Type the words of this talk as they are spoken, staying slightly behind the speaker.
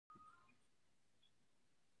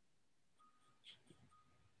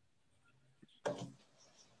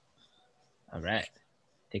All right,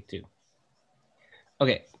 take two.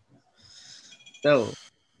 Okay, so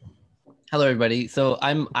hello everybody. So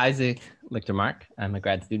I'm Isaac Lichtermark. I'm a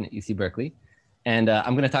grad student at UC Berkeley, and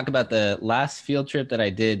I'm going to talk about the last field trip that I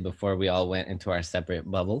did before we all went into our separate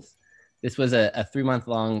bubbles. This was a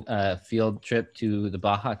 3-month-long field trip to the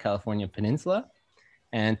Baja California Peninsula,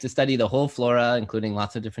 and to study the whole flora, including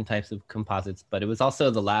lots of different types of composites. But it was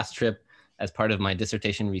also the last trip as part of my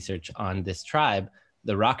dissertation research on this tribe,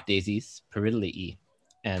 the rock daisies, Peridilii.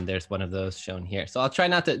 And there's one of those shown here. So I'll try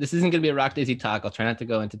not to, this isn't gonna be a rock daisy talk. I'll try not to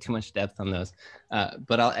go into too much depth on those,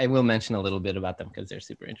 but I will mention a little bit about them because they're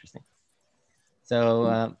super interesting.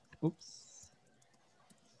 So, oops.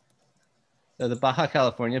 So the Baja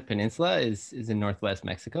California Peninsula is in Northwest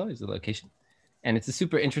Mexico, is the location. And it's a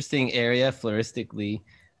super interesting area floristically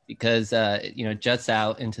because it juts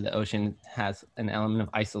out into the ocean, has an element of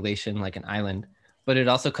isolation like an island, but it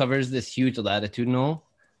also covers this huge latitudinal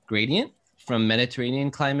gradient from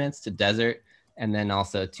Mediterranean climates to desert, and then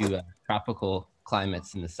also to tropical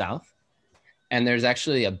climates in the south. And there's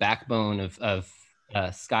actually a backbone of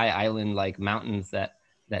Sky Island-like mountains that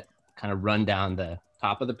kind of run down the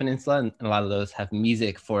top of the peninsula, and a lot of those have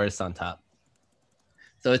mesic forests on top.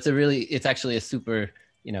 So it's actually a super,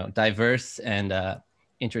 diverse and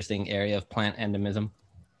interesting area of plant endemism.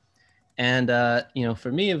 And,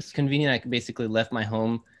 for me, it was convenient. I basically left my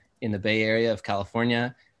home in the Bay Area of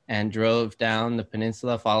California and drove down the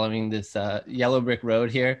peninsula following this yellow brick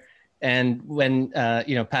road here. And when,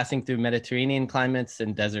 passing through Mediterranean climates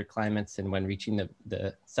and desert climates, and when reaching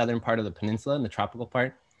the southern part of the peninsula and the tropical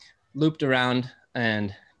part, looped around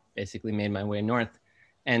and basically made my way north,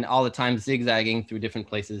 and all the time zigzagging through different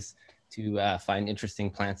places to find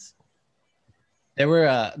interesting plants.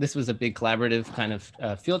 This was a big collaborative kind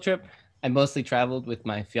of field trip. I mostly traveled with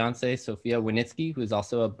my fiance, Sophia Winitsky, who is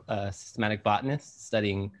also a systematic botanist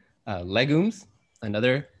studying legumes,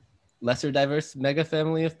 another lesser diverse mega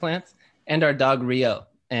family of plants, and our dog Rio.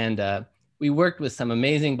 And we worked with some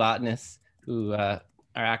amazing botanists who are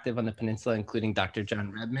active on the peninsula, including Dr.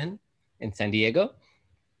 John Redman in San Diego,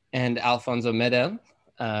 and Alfonso Medel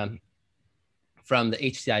from the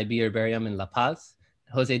HCIB Herbarium in La Paz,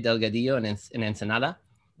 Jose Delgadillo in Ensenada,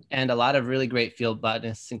 and a lot of really great field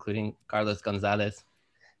botanists, including Carlos Gonzalez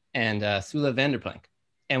and Sula Vanderplank.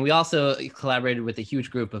 And we also collaborated with a huge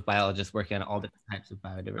group of biologists working on all different types of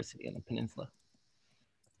biodiversity on the peninsula.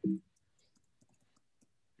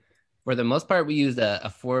 For the most part, we used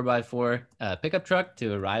a 4x4 pickup truck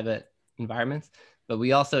to arrive at environments, but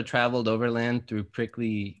we also traveled overland through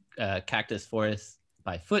prickly cactus forests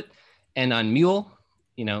by foot and on mule,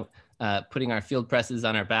 putting our field presses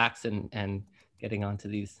on our backs and getting onto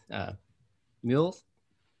these mules.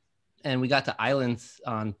 And we got to islands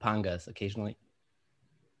on pangas occasionally.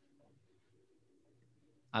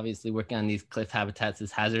 Obviously, working on these cliff habitats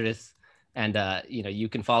is hazardous, and you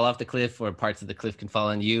can fall off the cliff, or parts of the cliff can fall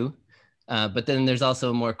on you. But then there's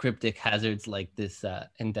also more cryptic hazards like this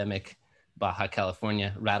endemic Baja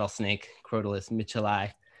California rattlesnake, Crotalus mitchellii,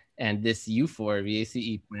 and this euphor,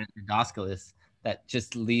 VACE plant, Didoscelis, that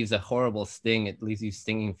just leaves a horrible sting. It leaves you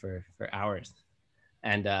stinging for hours.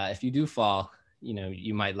 And if you do fall,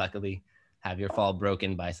 you might luckily have your fall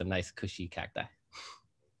broken by some nice cushy cacti.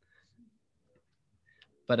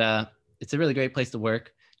 But it's a really great place to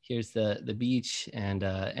work. Here's the beach and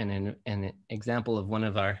an example of one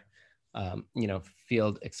of our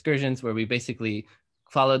field excursions where we basically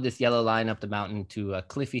followed this yellow line up the mountain to a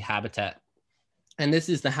cliffy habitat. And this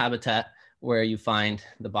is the habitat where you find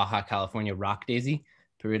the Baja California rock daisy,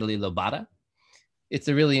 Peridilii lobata. It's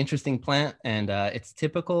a really interesting plant, and it's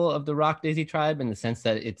typical of the rock daisy tribe in the sense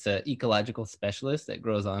that it's an ecological specialist that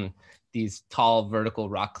grows on these tall vertical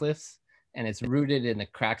rock cliffs, and it's rooted in the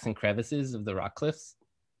cracks and crevices of the rock cliffs.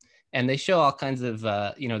 And they show all kinds of,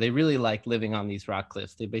 they really like living on these rock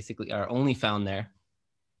cliffs. They basically are only found there.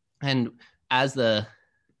 And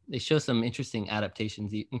they show some interesting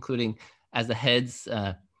adaptations, including as the heads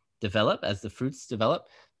develop, as the fruits develop,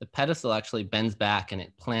 the pedestal actually bends back and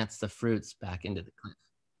it plants the fruits back into the cliff.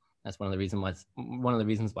 That's one of the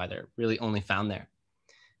reasons why they're really only found there.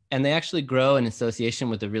 And they actually grow in association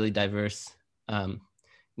with a really diverse,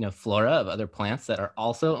 flora of other plants that are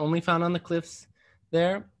also only found on the cliffs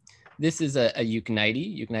there. This is a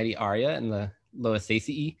Euchnide aria in the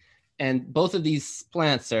Loasaceae. And both of these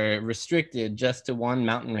plants are restricted just to one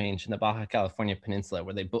mountain range in the Baja California Peninsula,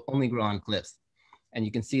 where they only grow on cliffs. And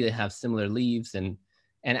you can see they have similar leaves. And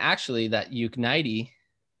actually that Euchnide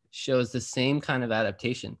shows the same kind of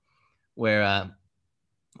adaptation, where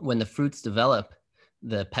when the fruits develop,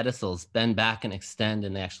 the pedestals bend back and extend,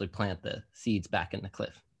 and they actually plant the seeds back in the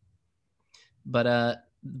cliff. But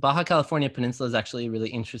Baja California Peninsula is actually a really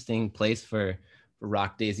interesting place for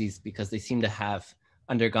rock daisies because they seem to have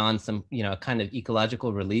undergone some, kind of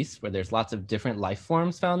ecological release where there's lots of different life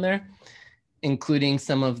forms found there, including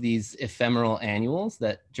some of these ephemeral annuals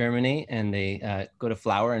that germinate and they go to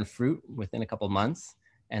flower and fruit within a couple months.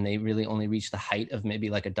 And they really only reach the height of maybe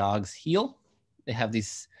like a dog's heel. They have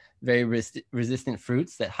these very resistant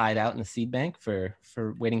fruits that hide out in the seed bank for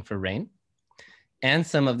waiting for rain. And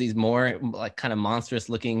some of these more like kind of monstrous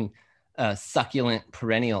looking succulent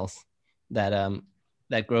perennials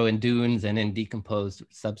that grow in dunes and in decomposed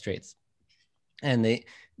substrates. And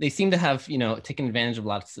they seem to have, taken advantage of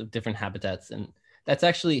lots of different habitats. And that's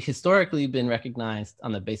actually historically been recognized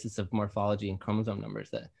on the basis of morphology and chromosome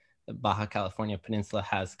numbers, that the Baja California Peninsula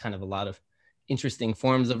has kind of a lot of interesting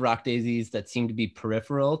forms of rock daisies that seem to be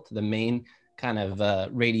peripheral to the main kind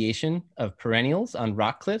of radiation of perennials on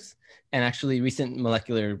rock cliffs. And actually recent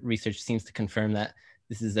molecular research seems to confirm that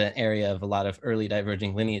this is an area of a lot of early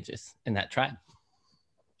diverging lineages in that tribe.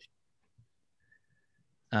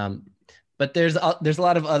 But there's a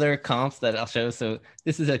lot of other comps that I'll show. So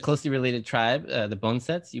this is a closely related tribe. The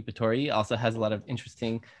bonesets, Eupatori, also has a lot of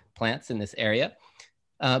interesting plants in this area.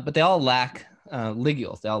 But they all lack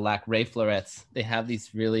ligules. They all lack ray florets. They have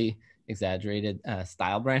these really exaggerated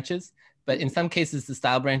style branches. But in some cases, the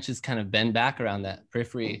style branches kind of bend back around that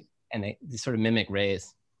periphery and they sort of mimic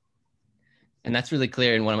rays. And that's really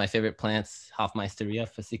clear in one of my favorite plants, Hofmeisteria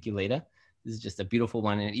fasciculata. This is just a beautiful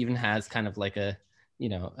one. And it even has kind of like a,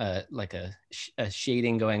 like a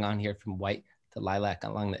shading going on here from white to lilac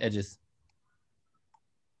along the edges.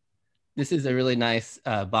 This is a really nice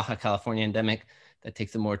Baja California endemic that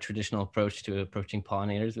takes a more traditional approach to approaching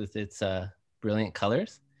pollinators with its brilliant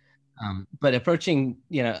colors. But approaching,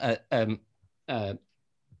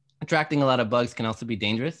 attracting a lot of bugs can also be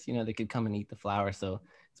dangerous. They could come and eat the flower. So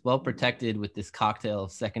it's well protected with this cocktail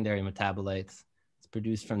of secondary metabolites. It's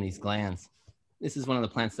produced from these glands. This is one of the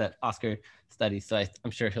plants that Oscar studies. So I'm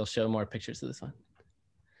sure he'll show more pictures of this one.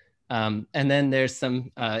 And then there's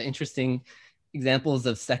some interesting examples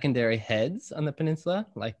of secondary heads on the peninsula,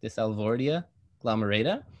 like this Alvordia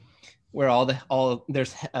glomerata, where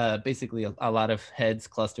there's basically a lot of heads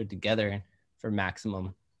clustered together for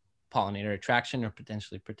maximum pollinator attraction or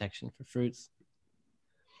potentially protection for fruits.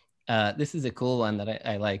 This is a cool one that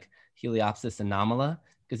I like, Heliopsis anomala,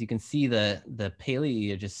 because you can see the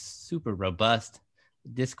palea are just super robust.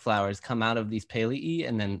 Disc flowers come out of these palea,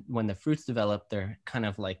 and then when the fruits develop, they're kind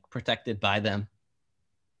of like protected by them.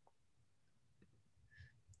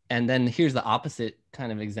 And then here's the opposite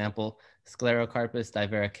kind of example. Sclerocarpus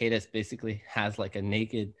divaricatus basically has like a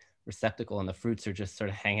naked receptacle and the fruits are just sort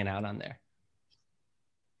of hanging out on there.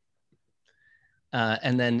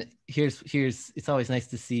 And then here's it's always nice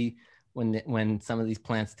to see when some of these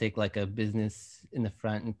plants take like a business in the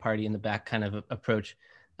front and party in the back kind of approach.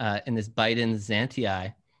 In this Biden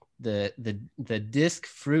xanthii, the disc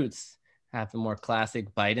fruits have a more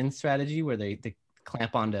classic Biden strategy where they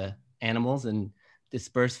clamp onto animals and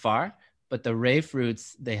disperse far, but the ray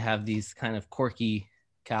fruits, they have these kind of quirky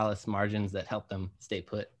callus margins that help them stay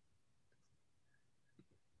put.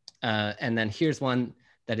 And then here's one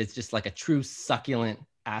that is just like a true succulent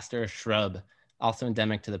aster shrub, also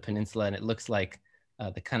endemic to the peninsula, and it looks like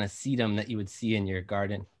the kind of sedum that you would see in your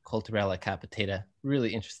garden, Culturella capitata.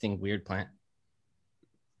 Really interesting, weird plant.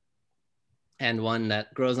 And one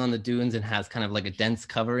that grows on the dunes and has kind of like a dense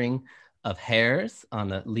covering of hairs on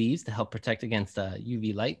the leaves to help protect against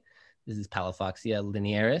UV light. This is Palafoxia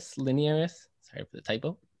linearis. Sorry for the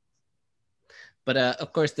typo. But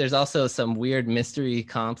of course, there's also some weird mystery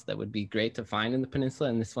comps that would be great to find in the peninsula.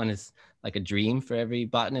 And this one is like a dream for every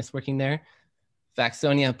botanist working there.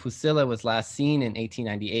 Faxonia pusilla was last seen in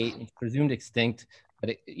 1898. It's presumed extinct,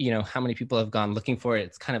 but how many people have gone looking for it?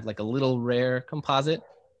 It's kind of like a little rare composite,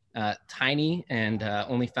 tiny and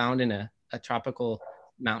only found in a tropical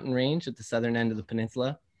mountain range at the southern end of the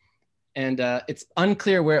peninsula. And it's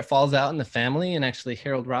unclear where it falls out in the family. And actually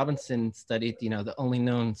Harold Robinson studied, the only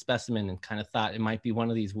known specimen and kind of thought it might be one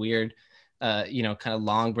of these weird, kind of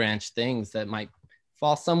long branch things that might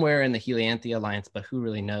fall somewhere in the Helianthia alliance, but who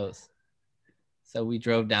really knows? So we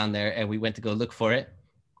drove down there and we went to go look for it.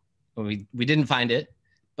 We didn't find it,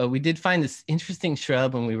 but we did find this interesting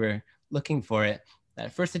shrub when we were looking for it.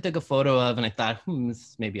 At first I took a photo of and I thought, this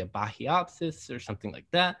is maybe a Bachyopsis or something like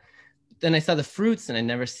that. Then I saw the fruits and I'd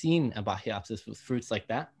never seen a Bachyopsis with fruits like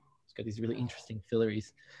that. It's got these really interesting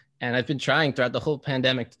filaries. And I've been trying throughout the whole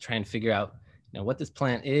pandemic to try and figure out, what this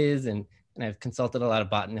plant is. And I've consulted a lot of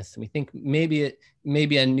botanists and we think maybe it may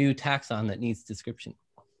be a new taxon that needs description.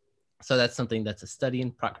 So that's something that's a study in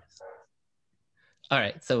progress. All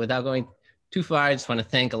right, so without going too far, I just want to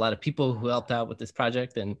thank a lot of people who helped out with this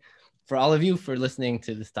project and for all of you for listening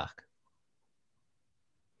to this talk.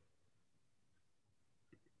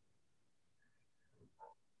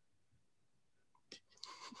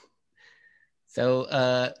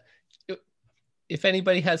 So if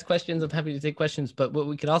anybody has questions, I'm happy to take questions, but what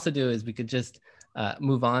we could also do is we could just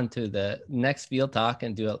move on to the next field talk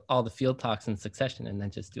and do all the field talks in succession and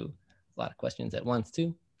then just do a lot of questions at once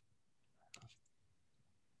too.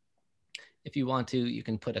 If you want to, you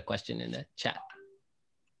can put a question in the chat.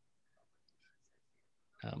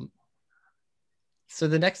 So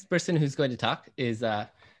the next person who's going to talk is a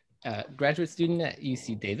graduate student at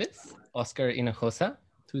UC Davis, Oscar Hinojosa,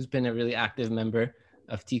 who's been a really active member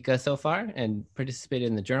of TICA so far and participated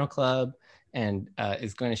in the journal club and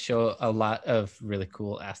is going to show a lot of really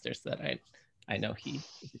cool asters that I know he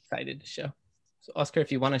is excited to show. So Oscar,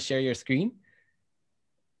 if you want to share your screen.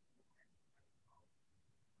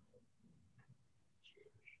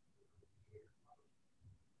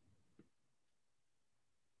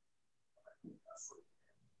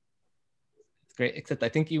 It's great, except I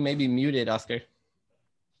think you may be muted, Oscar.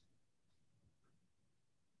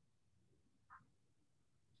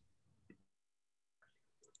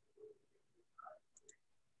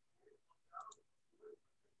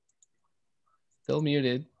 Still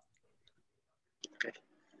muted.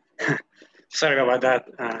 Okay. Sorry about that.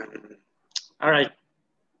 All right.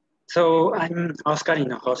 So I'm Oscar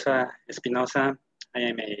Hinojosa Espinosa. I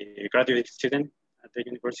am a graduate student at the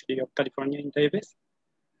University of California in Davis,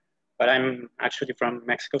 but I'm actually from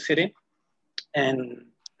Mexico City. And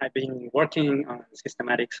I've been working on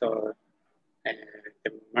systematics of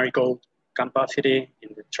the marigold composite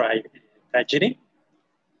in the tribe tragedy.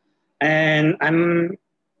 And I'm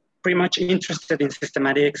pretty much interested in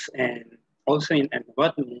systematics and also in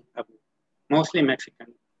botany of mostly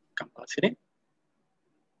Mexican composite.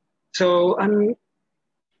 So I'm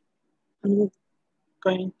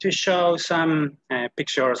going to show some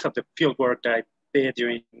pictures of the fieldwork that I did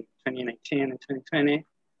during 2019 and 2020,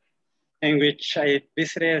 in which I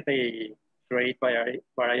visited a great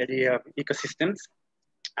variety of ecosystems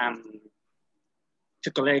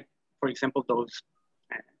to collect, for example, those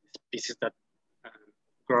species that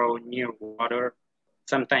grow near water,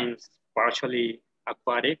 sometimes partially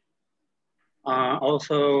aquatic.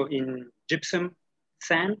 Also in gypsum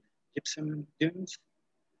sand, gypsum dunes.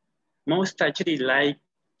 Most actually like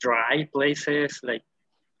dry places, like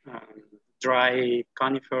dry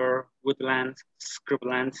conifer woodlands,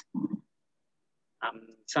 scrublands.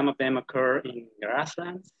 Some of them occur in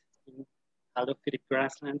grasslands, in allophytic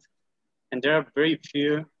grasslands, and there are very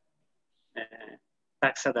few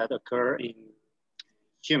taxa that occur in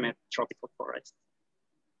humid tropical forests.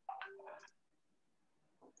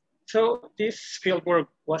 So this fieldwork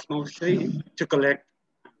was mostly to collect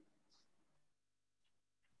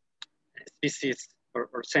species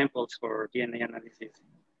or samples for DNA analysis.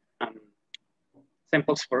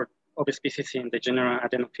 Samples for other species in the genera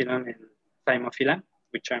Adenophyllum and Thymophila,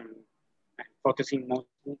 which I'm focusing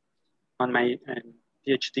mostly on my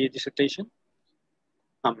PhD dissertation.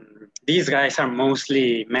 These guys are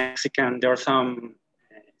mostly Mexican. There are some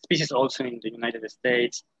species also in the United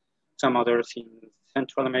States, some others in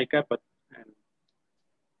Central America, but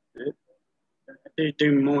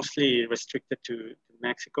they're mostly restricted to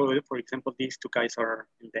Mexico. For example, these two guys are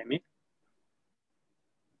endemic.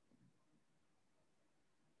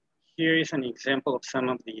 Here is an example of some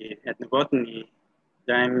of the ethnobotany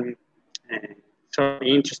that I'm so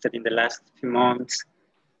interested in the last few months.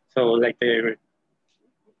 So like the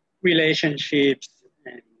relationships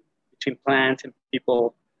between plants and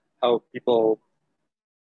people, how people,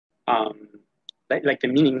 like the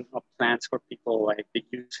meaning of plants for people, like the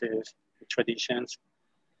uses, the traditions.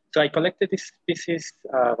 So I collected this species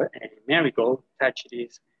of marigold,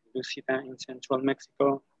 Tachiris lucida in central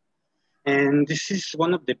Mexico. And this is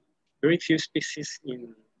one of the very few species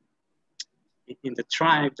in the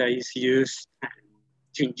tribe that is used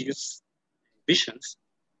to induce visions.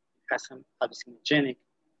 It has some hallucinogenic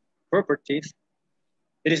properties.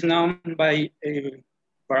 It is known by a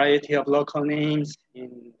variety of local names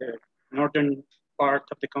in the northern part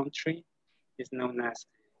of the country. It's known as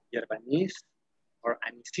yerba anís or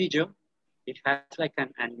anisillo. It has like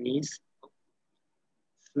an anise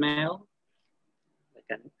smell, like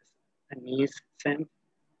an anise scent. It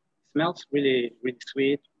smells really, really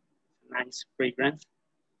sweet, nice fragrance.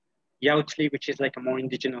 Yautli, which is like a more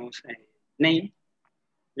indigenous name.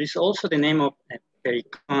 There's also the name of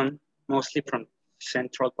Pericon, mostly from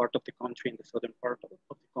central part of the country and the southern part of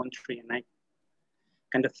the country. And I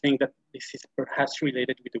kind of think that this is perhaps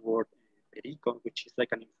related with the word perico, which is like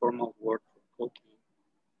an informal word for cocaine.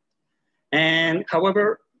 And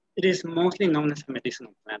however, it is mostly known as a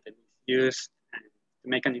medicinal plant, and it's used to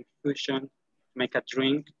make an infusion, to make a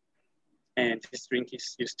drink, and this drink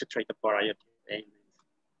is used to treat a variety of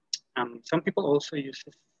ailments. Some people also use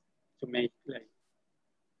it to make like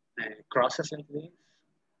crosses like this,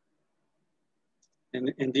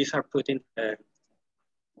 and these are put in the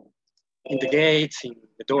gates, in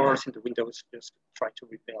the doors, in the windows, just to try to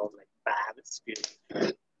repel like bad spirits.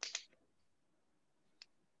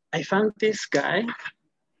 I found this guy,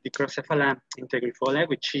 the Crocephala integrifolia,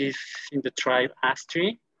 which is in the tribe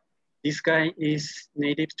Astri. This guy is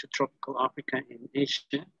native to tropical Africa and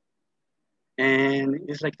Asia. And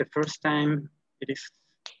it's like the first time it is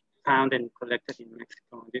found and collected in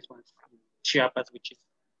Mexico. This was in Chiapas, which is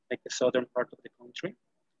like the southern part of the country.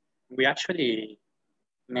 We actually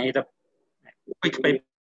made a quick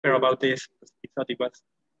paper about this because we thought it was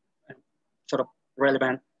sort of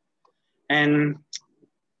relevant. And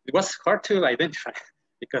it was hard to identify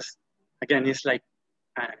because, again, it's like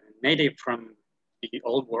native from the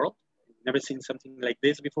old world. Never seen something like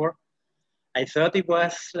this before. I thought it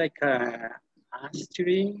was like a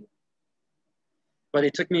asteroid, but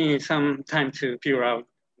it took me some time to figure out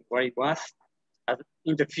what it was.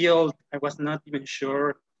 In the field, I was not even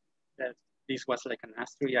sure that this was like an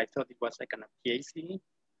asteroid. I thought it was like an apiaceae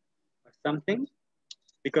or something,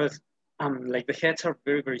 because like the heads are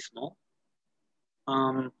very, very small.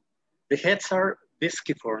 The heads are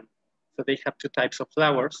disciform, so they have two types of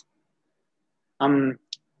flowers.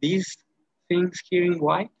 These things here in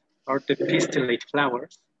white are the pistillate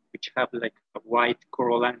flowers, which have like a white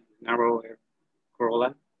corolla, narrower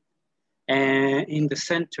corolla. And in the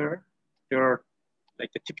center, there are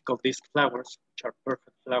like the typical disc flowers, which are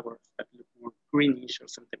perfect flowers that look more greenish or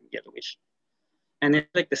something yellowish. And it's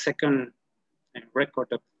like the second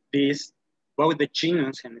record of this, both the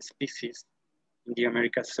genus and the species in the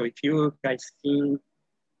Americas. So if you guys seen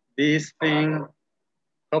this thing,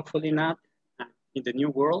 hopefully not, in the New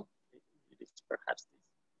World, it is perhaps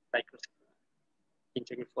this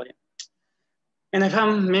integrifolia. And I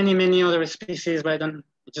found many, many other species, but I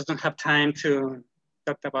just don't have time to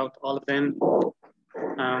talk about all of them.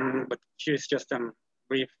 But here's just a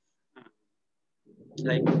brief,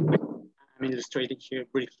 like I'm illustrating here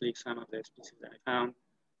briefly some of the species that I found. It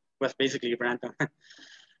was basically random.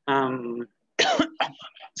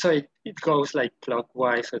 So it goes like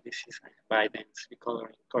clockwise. So this is like Bidens, we call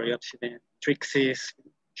it Coreopsida, Trixis,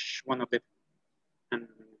 one of the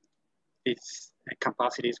its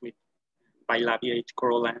composites with bilabiate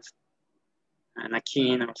corollas, and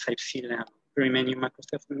Akin or Cypsila, very many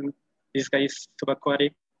macrostephanum. This guy is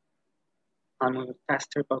subaquatic.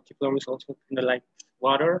 Pastor Baltiflorus also in the light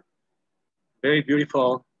water. Very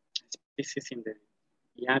beautiful species in the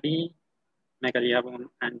Yabi, Megaliabum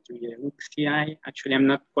andreuxii. Actually, I'm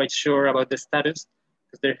not quite sure about the status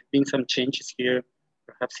because there have been some changes here.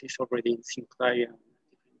 Perhaps he's already in Sinclaria.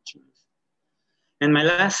 And my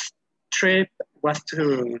last trip was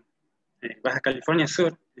to Baja California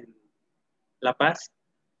Sur in La Paz.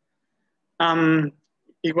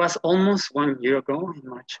 It was almost 1 year ago in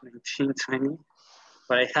March 1920,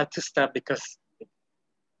 but I had to stop because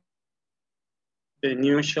the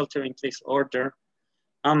new shelter-in-place order,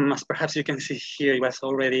 as perhaps you can see here, it was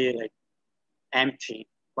already like empty,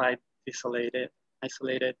 quite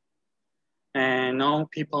isolated, and no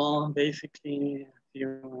people, basically, a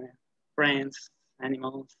few friends,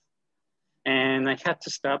 animals, and I had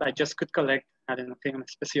to stop. I just could collect Adenophyllum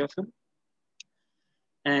speciosum,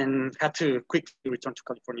 and had to quickly return to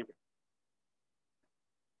California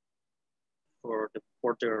for the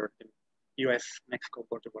border, the US-Mexico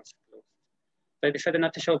border was closed. So I decided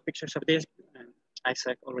not to show pictures of this, and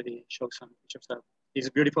Isaac already showed some pictures of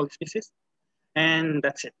these beautiful species. And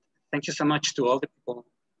that's it. Thank you so much to all the people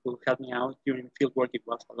who helped me out during field work. It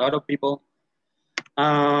was a lot of people,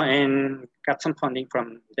 and got some funding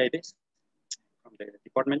from Davis, from the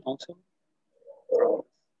department also, from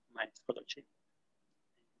my scholarship.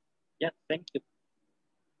 Yeah, thank you.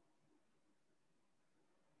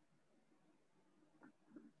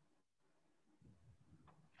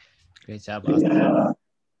 Great job, Oscar.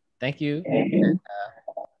 Thank you.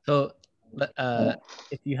 So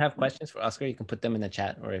if you have questions for Oscar, you can put them in the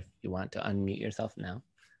chat, or if you want to unmute yourself now.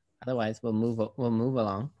 Otherwise, we'll move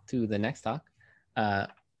along to the next talk,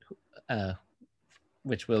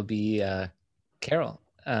 which will be Carol.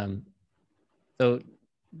 So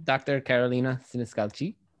Dr. Carolina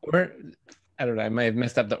Siniscalchi, or I don't know, I might have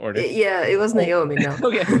messed up the order. Yeah, it was Naomi now.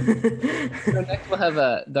 Okay. So next we'll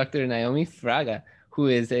have Dr. Naomi Fraga, who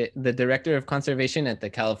is the Director of Conservation at the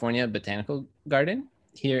California Botanical Garden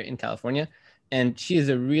here in California. And she is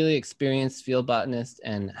a really experienced field botanist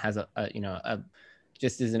and has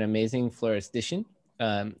just is an amazing floristician.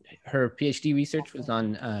 Her PhD research was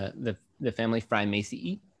on the family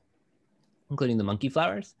Phrymaceae, including the monkey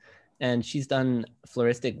flowers. And she's done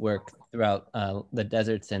floristic work throughout the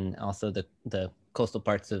deserts and also the coastal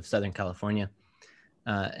parts of Southern California.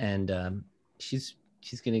 And she's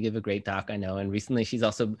going to give a great talk, I know. And recently she's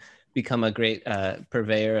also become a great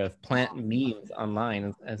purveyor of plant memes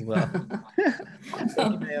online as well.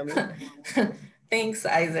 Thank you, Naomi. Thanks,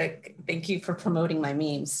 Isaac. Thank you for promoting my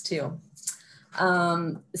memes too.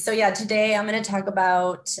 So yeah, today I'm going to talk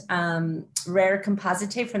about rare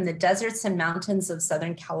compositae from the deserts and mountains of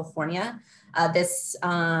Southern California. This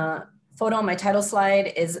photo on my title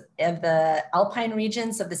slide is of the alpine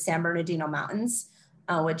regions of the San Bernardino Mountains,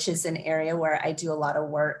 which is an area where I do a lot of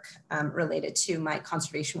work related to my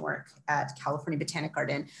conservation work at California Botanic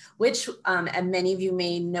Garden, which, and many of you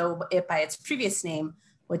may know it by its previous name,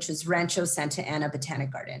 which is Rancho Santa Ana Botanic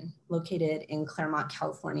Garden, located in Claremont,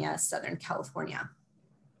 California, Southern California.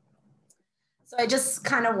 So I just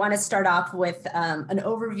kind of want to start off with an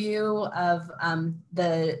overview of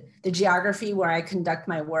the geography where I conduct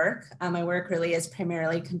my work. My work really is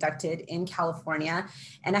primarily conducted in California,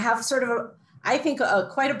 and I have sort of, I think,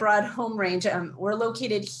 quite a broad home range. We're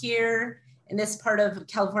located here in this part of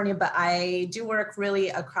California, but I do work really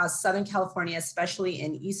across Southern California, especially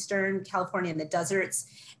in Eastern California in the deserts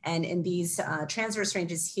and in these transverse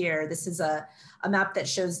ranges here. This is a map that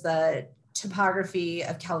shows the topography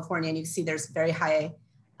of California, and you can see there's very high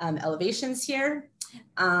elevations here.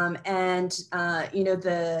 You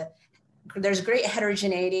know, there's great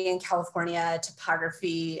heterogeneity in California,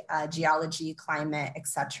 topography, geology, climate, et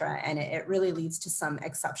cetera. And it really leads to some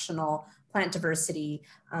exceptional plant diversity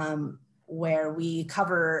where we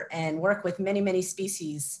cover and work with many, many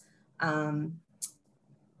species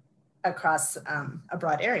across a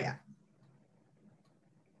broad area.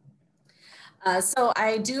 So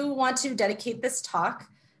I do want to dedicate this talk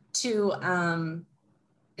to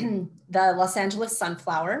the Los Angeles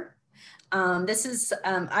sunflower.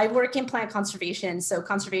 I work in plant conservation, so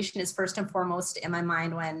conservation is first and foremost in my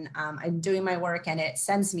mind when I'm doing my work, and it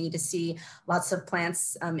sends me to see lots of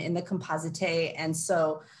plants in the compositae. And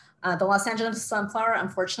so the Los Angeles sunflower,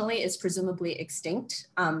 unfortunately, is presumably extinct.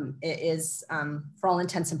 It is, for all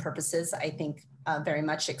intents and purposes, I think, very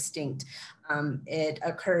much extinct. It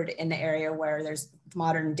occurred in the area where there's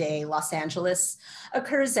modern day Los Angeles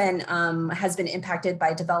occurs, and has been impacted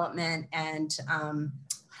by development and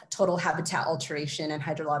total habitat alteration and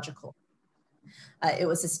hydrological. It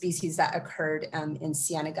was a species that occurred in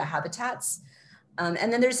Cienega habitats.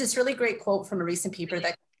 And then there's this really great quote from a recent paper that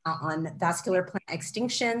came out on vascular plant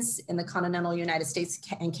extinctions in the continental United States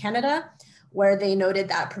and Canada, where they noted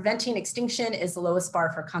that preventing extinction is the lowest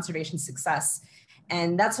bar for conservation success.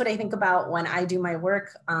 And that's what I think about when I do my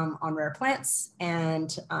work on rare plants.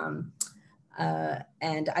 And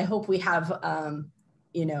I hope we have,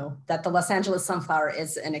 you know, that the Los Angeles sunflower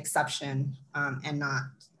is an exception and not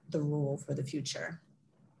the rule for the future.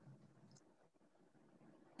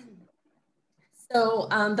 So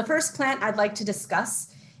the first plant I'd like to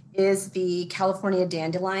discuss is the California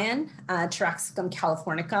dandelion, Taraxacum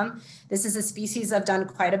californicum. This is a species I've done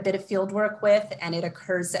quite a bit of field work with, and it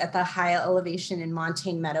occurs at the high elevation in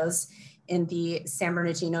montane meadows in the San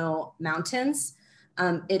Bernardino Mountains.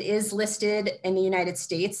 It is listed in the United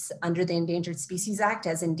States under the Endangered Species Act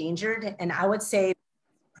as endangered, and I would say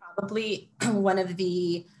probably one of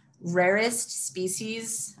the rarest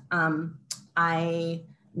species I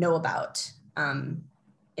know about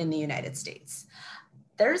in the United States.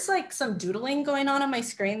 There's like some doodling going on my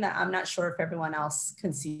screen that I'm not sure if everyone else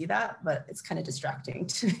can see that, but it's kind of distracting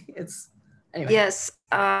to me. Anyway. Yes,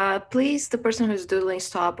 please, the person who's doodling,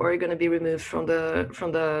 stop, or you're going to be removed from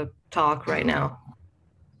the talk right now.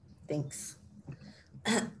 Thanks.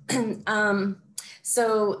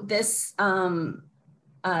 So this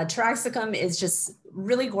Taraxacum is just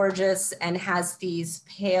really gorgeous and has these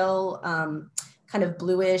pale, kind of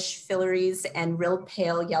bluish filaries and real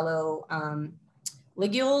pale yellow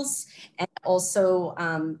ligules, and also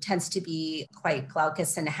tends to be quite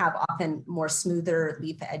glaucous and have often more smoother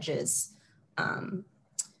leaf edges. And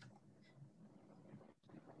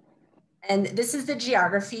this is the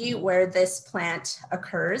geography where this plant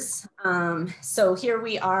occurs. So here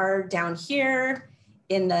we are down here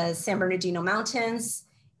in the San Bernardino Mountains,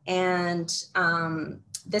 and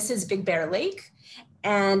this is Big Bear Lake.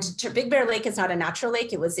 And Big Bear Lake is not a natural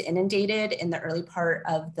lake. It was inundated in the early part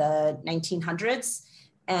of the 1900s.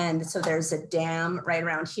 And so there's a dam right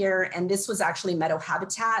around here. And this was actually meadow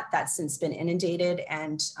habitat that's since been inundated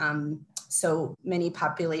and So many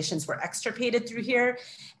populations were extirpated through here.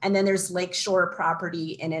 And then there's lakeshore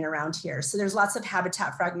property in and around here. So there's lots of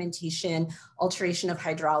habitat fragmentation, alteration of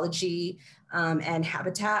hydrology, and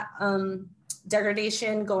habitat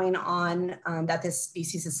degradation going on that this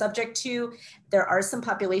species is subject to. There are some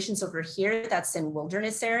populations over here that's in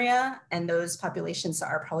wilderness area, and those populations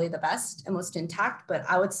are probably the best and most intact. But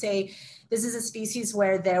I would say this is a species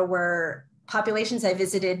where there were populations I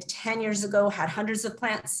visited 10 years ago had hundreds of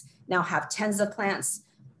plants, now have tens of plants,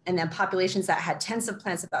 and then populations that had tens of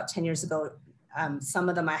plants about 10 years ago, some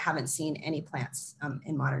of them I haven't seen any plants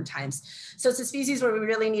in modern times. So it's a species where we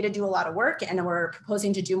really need to do a lot of work, and we're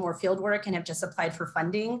proposing to do more field work and have just applied for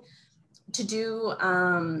funding to do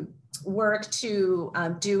work to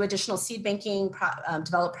do additional seed banking,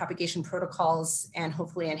 develop propagation protocols, and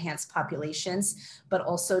hopefully enhance populations, but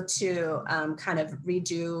also to kind of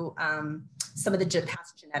redo some of the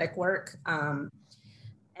past genetic work.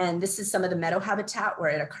 And this is some of the meadow habitat where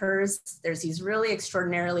it occurs. There's these really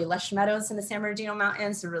extraordinarily lush meadows in the San Bernardino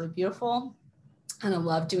Mountains. They're really beautiful. And I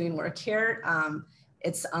love doing work here.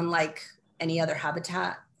 It's unlike any other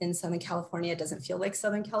habitat in Southern California. It doesn't feel like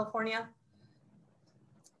Southern California.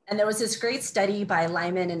 And there was this great study by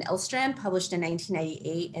Lyman and Elstrand published in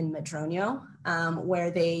 1998 in Madronio, where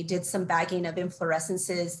they did some bagging of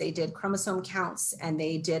inflorescences. They did chromosome counts, and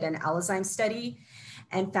they did an allozyme study,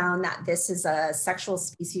 and found that this is a sexual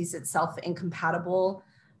species itself incompatible.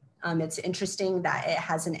 It's interesting that it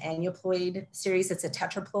has an aneuploid series, it's a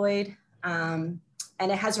tetraploid, and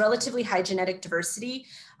it has relatively high genetic diversity,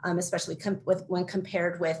 especially when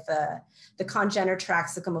compared with the congenitor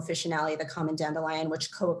Taraxacum officinale, the common dandelion,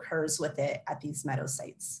 which co-occurs with it at these meadow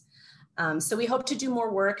sites. So we hope to do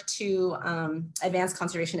more work to advance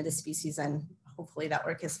conservation of this species, and hopefully that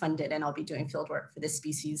work is funded, and I'll be doing field work for this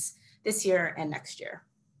species this year and next year.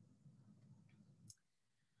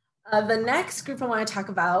 The next group I want to talk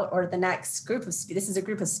about, or the next group of, this is a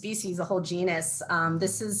group of species, a whole genus.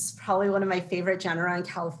 This is probably one of my favorite genera in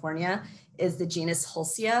California, is the genus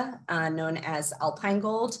Holsia, known as alpine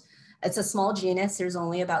gold. It's a small genus. There's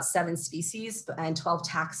only about 7 species and 12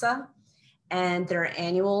 taxa, and they're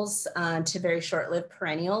annuals to very short-lived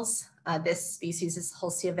perennials. This species is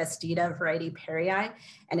Holsia vestita, variety Perrii,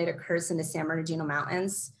 and it occurs in the San Bernardino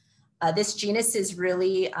Mountains. This genus is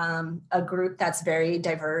really a group that's very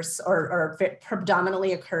diverse, or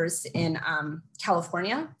predominantly occurs in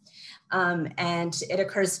California. And it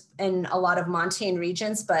occurs in a lot of montane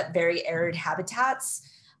regions, but very arid habitats.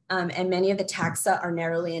 And many of the taxa are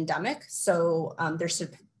narrowly endemic. So there's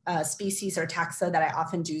species or taxa that I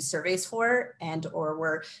often do surveys for, and or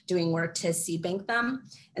we're doing work to seed bank them.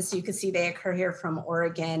 And so you can see they occur here from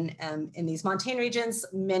Oregon in these montane regions,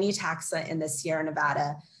 many taxa in the Sierra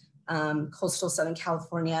Nevada, coastal Southern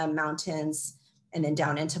California, mountains, and then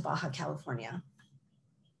down into Baja California.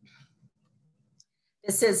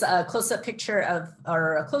 This is a close-up picture of,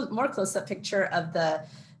 or a more close-up picture of the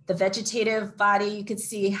vegetative body. You can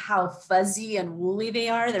see how fuzzy and woolly they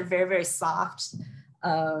are. They're very, very soft.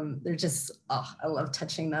 They're just, oh, I love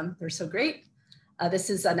touching them. They're so great. This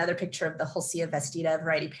is another picture of the Holsia vestita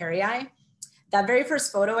variety Perrii. That very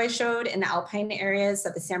first photo I showed in the alpine areas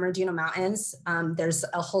of the San Bernardino Mountains, there's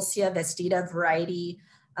a Holsia vestita variety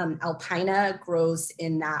alpina grows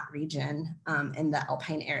in that region, in the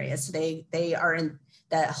alpine areas. So they are in,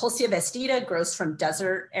 the Holsia vestita grows from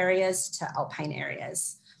desert areas to alpine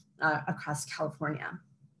areas across California.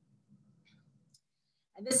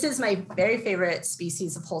 And this is my very favorite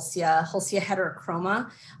species of Holsia, Holsia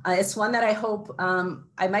heterochroma. It's one that I hope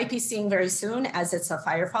I might be seeing very soon, as it's a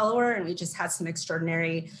fire follower, and we just had some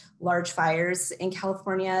extraordinary large fires in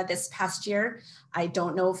California this past year. I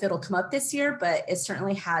don't know if it'll come up this year, but it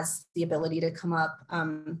certainly has the ability to come up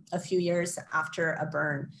a few years after a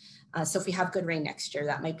burn. So if we have good rain next year,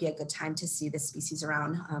 that might be a good time to see this species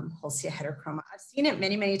around, Holsia heterochroma. I've seen it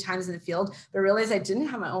many, many times in the field, but realized I didn't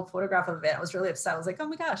have my own photograph of it. I was really upset. I was like, oh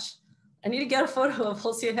my gosh, I need to get a photo of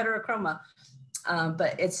Holsia heterochroma.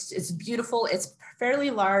 But it's beautiful. It's fairly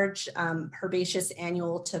large, herbaceous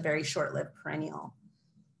annual to very short-lived perennial.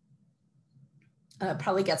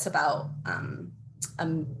 Probably gets about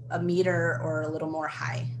a meter or a little more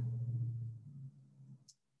high.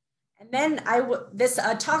 And then this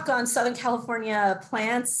talk on Southern California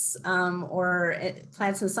plants or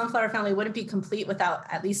plants in the sunflower family wouldn't be complete without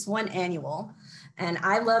at least one annual. And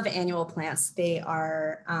I love annual plants. They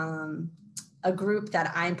are a group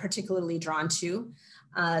that I'm particularly drawn to.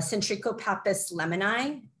 Centricopappus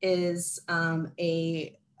lemoni is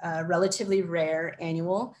a relatively rare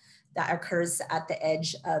annual that occurs at the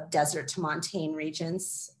edge of desert to montane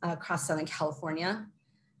regions across Southern California.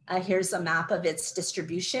 Here's a map of its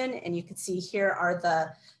distribution, and you can see here are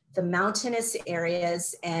the mountainous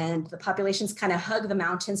areas, and the populations kind of hug the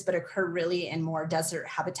mountains, but occur really in more desert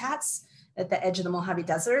habitats at the edge of the Mojave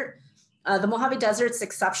Desert. The Mojave Desert's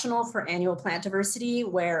exceptional for annual plant diversity,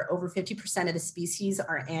 where over 50% of the species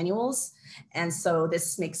are annuals. And so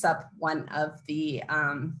this makes up one of the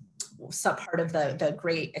part of the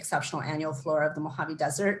great exceptional annual flora of the Mojave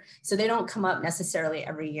Desert. So they don't come up necessarily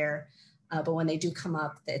every year, but when they do come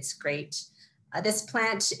up, it's great. This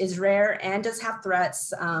plant is rare and does have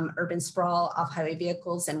threats. Urban sprawl, off-highway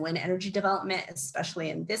vehicles, and wind energy development,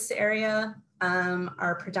 especially in this area,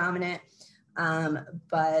 are predominant.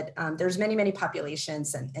 But there's many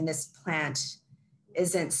populations, and this plant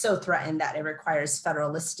isn't so threatened that it requires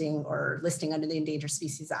federal listing or listing under the Endangered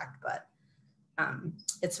Species Act, but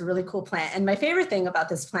it's a really cool plant. And my favorite thing about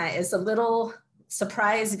this plant is a little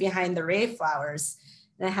surprise behind the ray flowers.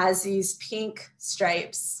 And it has these pink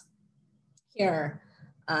stripes here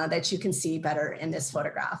that you can see better in this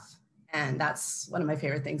photograph. And that's one of my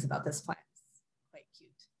favorite things about this plant. It's quite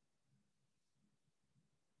cute.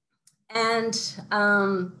 And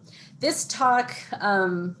this talk,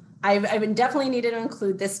 I've been definitely needed to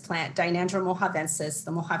include this plant, Dynandra mojavensis,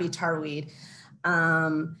 the Mojave tarweed.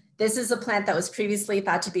 This is a plant that was previously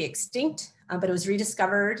thought to be extinct, but it was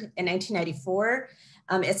rediscovered in 1994.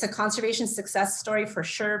 It's a conservation success story for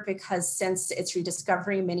sure, because since its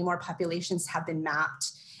rediscovery, many more populations have been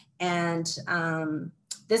mapped. And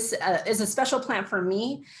this is a special plant for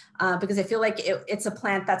me because I feel like it's a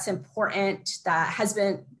plant that's important, that has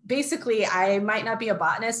been, basically, I might not be a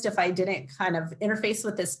botanist if I didn't kind of interface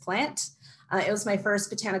with this plant. It was my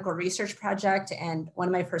first botanical research project, and one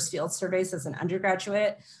of my first field surveys as an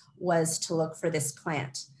undergraduate was to look for this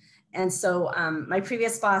plant. And so my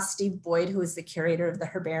previous boss, Steve Boyd, who was the curator of the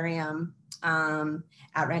herbarium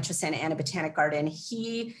at Rancho Santa Ana Botanic Garden,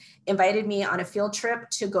 he invited me on a field trip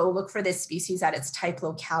to go look for this species at its type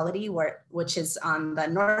locality, which is on the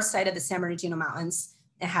north side of the San Bernardino Mountains.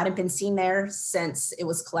 It hadn't been seen there since it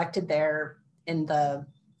was collected there in the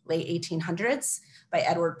late 1800s by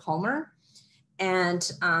Edward Palmer. And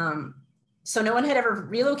so no one had ever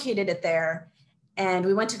relocated it there. And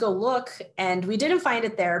we went to go look, and we didn't find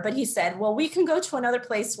it there, but he said, well, we can go to another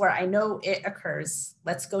place where I know it occurs.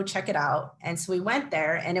 Let's go check it out. And so we went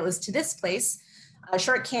there, and it was to this place,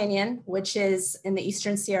 Short Canyon, which is in the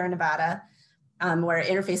eastern Sierra Nevada, where it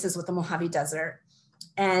interfaces with the Mojave Desert.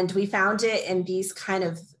 And we found it in these kind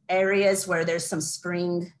of areas where there's some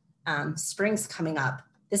springs coming up.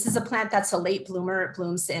 This is a plant that's a late bloomer. It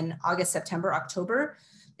blooms in August, September, October.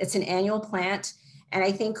 It's an annual plant. And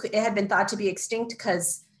I think it had been thought to be extinct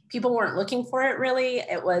because people weren't looking for it really.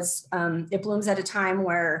 It was, it blooms at a time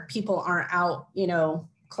where people aren't out,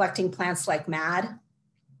 collecting plants like mad.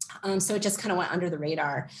 So it just kind of went under the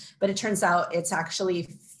radar. But it turns out it's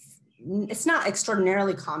not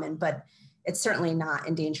extraordinarily common, but it's certainly not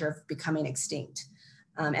in danger of becoming extinct.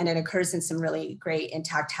 And it occurs in some really great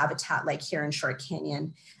intact habitat like here in Short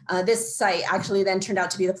Canyon. This site actually then turned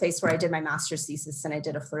out to be the place where I did my master's thesis, and I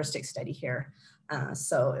did a floristic study here.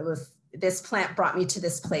 So this plant brought me to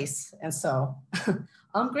this place. And so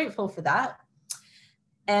I'm grateful for that.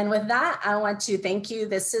 And with that, I want to thank you.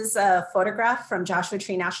 This is a photograph from Joshua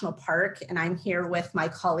Tree National Park, and I'm here with my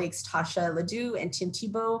colleagues Tasha Ledoux and Tim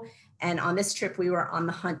Thibault. And on this trip, we were on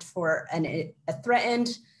the hunt for a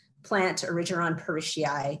threatened plant, Erigeron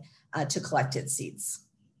parishii, to collect its seeds.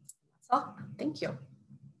 That's all. Thank you.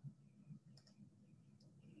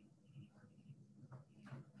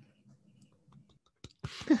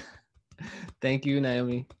 Thank you,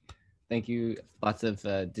 Naomi. Thank you. Lots of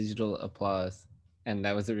digital applause. And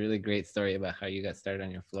that was a really great story about how you got started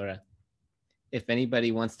on your flora. If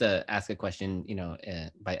anybody wants to ask a question,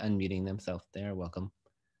 by unmuting themselves, they're welcome.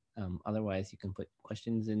 Otherwise, you can put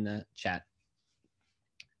questions in the chat.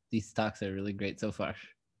 These talks are really great so far.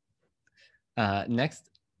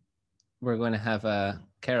 Next, we're going to have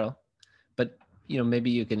Carol, but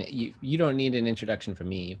maybe you don't need an introduction from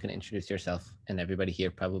me. You can introduce yourself, and everybody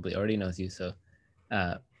here probably already knows you. So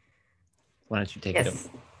why don't you take it over?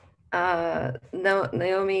 No,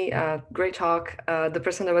 Naomi, great talk. The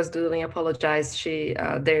person that was doodling apologized.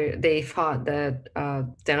 They thought that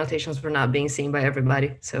the annotations were not being seen by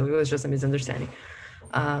everybody, so it was just a misunderstanding.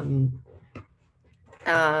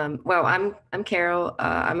 Well, I'm Carol.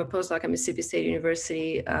 I'm a postdoc at Mississippi State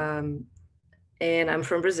University, and I'm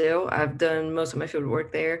from Brazil. I've done most of my field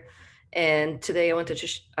work there, and today I wanted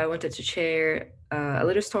to share a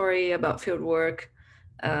little story about field work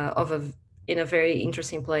in a very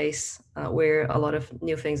interesting place where a lot of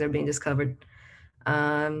new things are being discovered.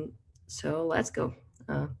 So let's go.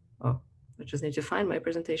 Oh, I just need to find my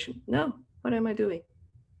presentation. No, what am I doing?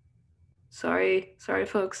 Sorry,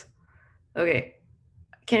 folks. Okay,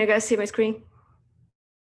 can you guys see my screen?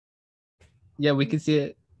 Yeah, we can see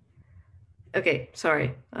it. Okay,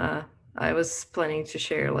 sorry. I was planning to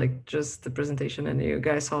share like just the presentation and you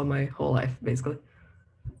guys saw my whole life basically.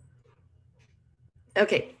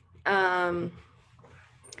 Okay.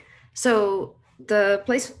 So the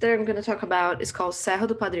place that I'm going to talk about is called Serra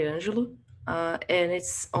do Padre Ângelo, and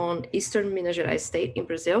it's on eastern Minas Gerais state in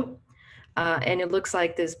Brazil. And it looks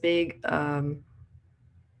like this big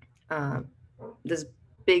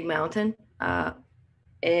mountain.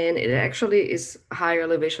 And it actually is higher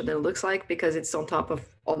elevation than it looks like because it's on top of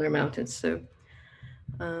other mountains.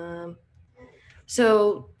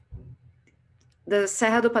 So the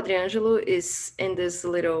Serra do Padre Ângelo is in this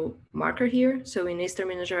little marker here. So in eastern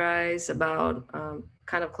Minas Gerais, about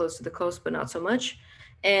kind of close to the coast, but not so much.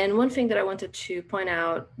 And one thing that I wanted to point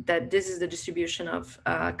out that this is the distribution of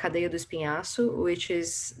Cadeia do Espinhaço, which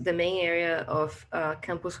is the main area of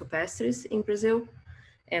campos rupestres in Brazil.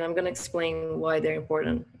 And I'm going to explain why they're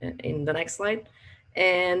important in the next slide.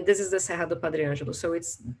 And this is the Serra do Padre Ângelo. So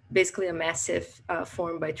it's basically a massive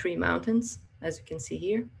formed by 3 mountains, as you can see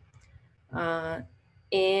here.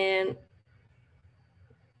 And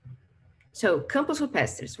so campos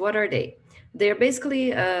rupestres, what are they? They're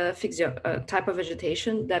basically a type of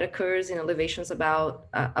vegetation that occurs in elevations about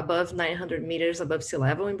above 900 meters above sea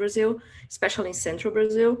level in Brazil, especially in central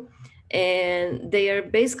Brazil. And they are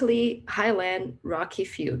basically highland rocky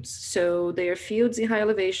fields. So they are fields in high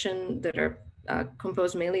elevation that are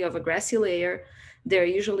composed mainly of a grassy layer. They're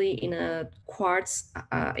usually in a quartz,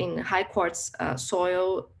 in high quartz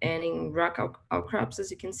soil and in rock outcrops,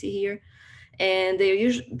 as you can see here. And they're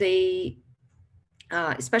usually,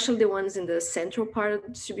 especially the ones in the central part of the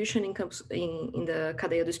distribution in the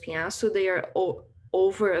Cadeia do Espinhaço, they are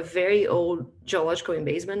over a very old geological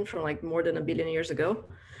embasement from like more than 1 billion years ago.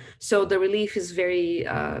 So the relief is very,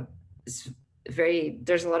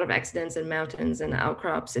 there's a lot of accidents and mountains and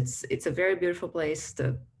outcrops. It's a very beautiful place.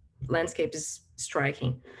 The landscape is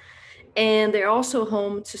striking. And they're also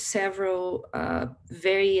home to several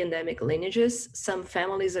very endemic lineages. Some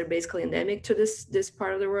families are basically endemic to this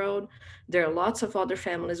part of the world. There are lots of other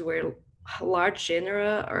families where large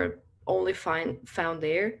genera are only found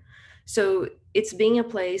there. So it's being a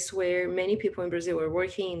place where many people in Brazil are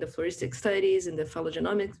working in the floristic studies and the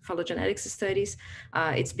phylogenetics studies.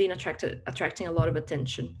 It's been attracting a lot of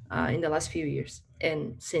attention in the last few years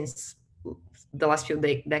and since the last few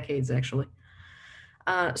decades, actually.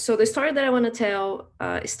 So the story that I want to tell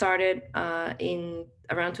started in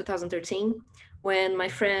around 2013 when my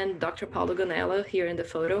friend, Dr. Paulo Gonella, here in the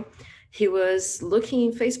photo, he was looking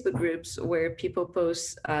in Facebook groups where people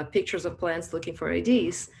post pictures of plants looking for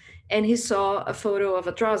IDs. And he saw a photo of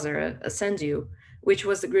a Drosera, a sanddew, which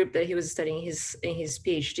was the group that he was studying in his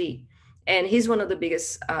PhD. And he's one of the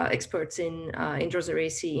biggest experts in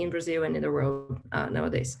Droseraceae in Brazil and in the world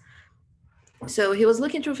nowadays. So he was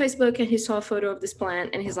looking through Facebook and he saw a photo of this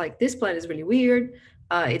plant and he's like, this plant is really weird.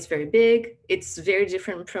 It's very big. It's very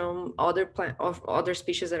different from other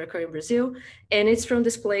species that occur in Brazil. And it's from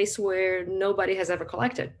this place where nobody has ever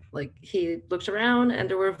collected. Like he looked around and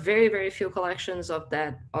there were very, very few collections of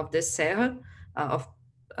this Serra, of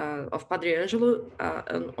Padre Ângelo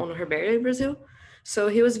on herbaria in Brazil. So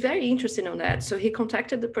he was very interested in that. So he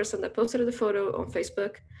contacted the person that posted the photo on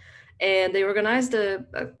Facebook and they organized a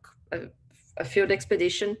field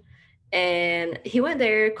expedition. And he went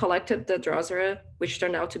there, collected the Drosera, which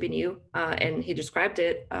turned out to be new, and he described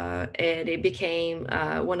it, and it became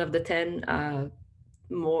one of the 10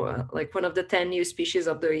 one of the 10 new species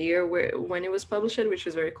of the year when it was published, which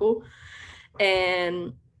was very cool.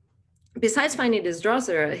 And besides finding this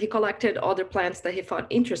Drosera, he collected other plants that he thought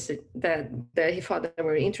that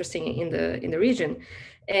were interesting in the region.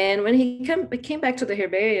 And when he came back to the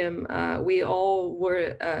herbarium, we all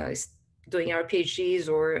were doing our PhDs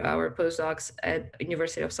or our postdocs at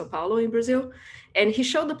University of São Paulo in Brazil. And he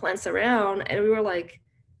showed the plants around and we were like,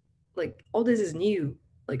 all this is new.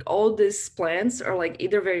 Like all these plants are like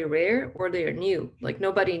either very rare or they are new. Like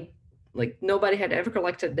nobody had ever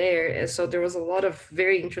collected there. And so there was a lot of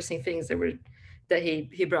very interesting things that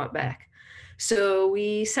he brought back. So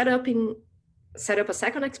we set up a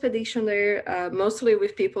second expedition there, mostly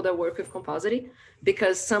with people that work with composite,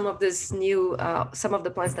 because some of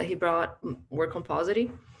the plants that he brought were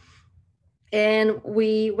composite. And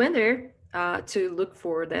we went there to look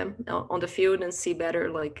for them on the field and see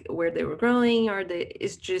better like where they were growing.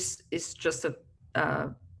 It's just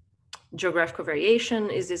a geographical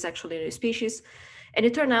variation? Is this actually a new species? And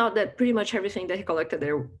it turned out that pretty much everything that he collected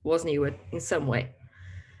there was new in some way.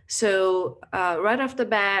 So right off the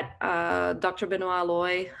bat, Dr. Benoit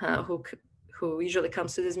Aloy, who usually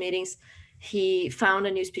comes to these meetings, he found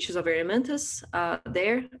a new species of Erymanthus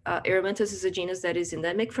there. Erymanthus is a genus that is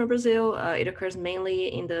endemic from Brazil. It occurs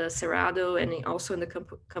mainly in the Cerrado and also in the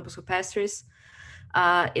Campos Rupestris.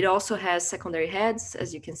 It also has secondary heads,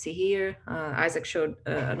 as you can see here. Isaac showed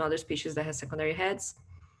another species that has secondary heads.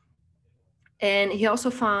 And he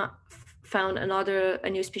also found a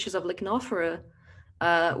new species of Lycnophora,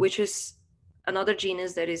 which is another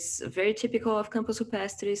genus that is very typical of Campos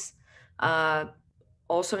Rupestris,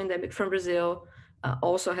 also endemic from Brazil,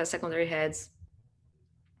 also has secondary heads.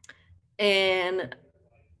 And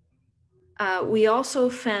we also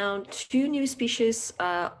found 2 new species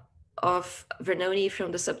of Vernoni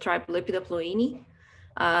from the subtribe Lepidoploini.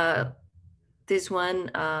 This one,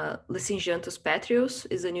 Lysingianthus petrios,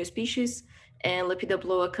 is a new species, and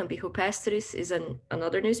Lepidoploa campirupestris is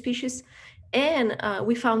another new species. And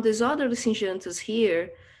we found this other Lysingianthus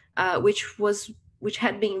here, which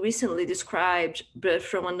had been recently described, but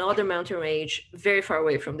from another mountain range very far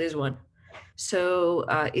away from this one. So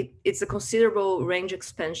it's a considerable range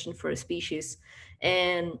expansion for a species.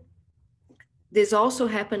 And this also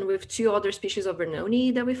happened with 2 other species of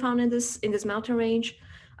Vernoni that we found in this mountain range.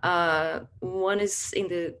 One is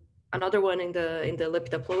another one in the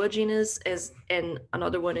Lepidoploa genus, and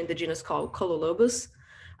another one in the genus called Cololobus,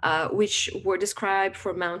 which were described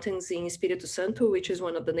for mountains in Espírito Santo, which is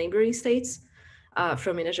one of the neighboring states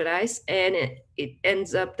from Minas Gerais, and it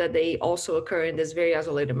ends up that they also occur in this very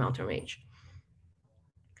isolated mountain range.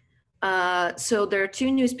 So there are 2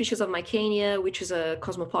 new species of Mycania, which is a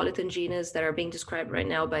cosmopolitan genus that are being described right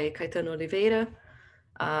now by Caetano Oliveira.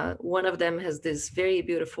 One of them has these very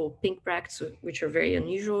beautiful pink bracts, which are very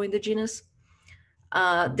unusual in the genus.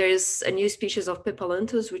 There's a new species of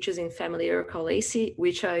Pipalanthus, which is in family Ericolaceae,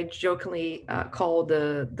 which I jokingly call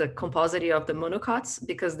the composite of the monocots,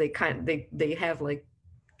 because they have like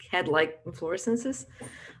head-like inflorescences.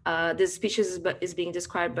 This species is being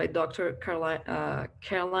described by Dr.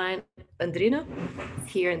 Caroline Andrino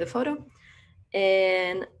here in the photo.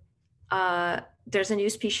 And there's a new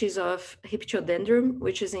species of Hyptodendrum,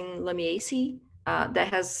 which is in Lamiaceae.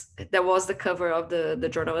 That was the cover of the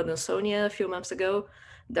journal Adansonia a few months ago.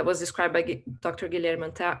 That was described by Dr.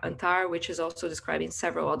 Guilherme Antar, which is also describing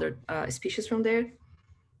several other species from there.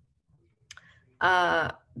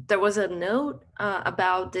 There was a note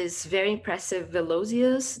about this very impressive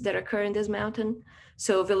Velocias that occur in this mountain.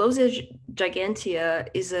 So Velocia gigantea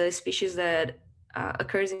is a species that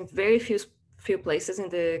occurs in very few places in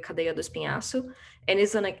the Cadeia do Espinhaço, and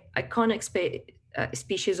is an iconic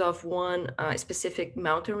species of one specific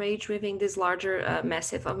mountain range within this larger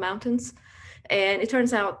massif of mountains. And it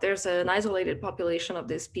turns out there's an isolated population of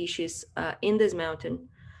this species in this mountain.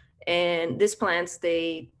 And these plants,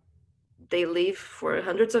 they live for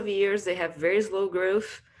hundreds of years. They have very slow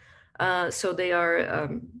growth. So they are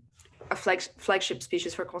a flagship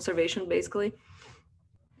species for conservation, basically.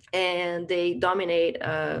 And they dominate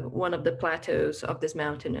one of the plateaus of this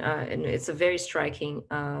mountain. And it's a very striking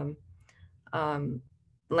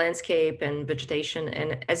landscape and vegetation.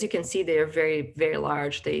 And as you can see, they are very, very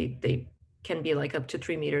large. They can be like up to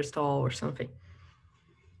 3 meters tall or something.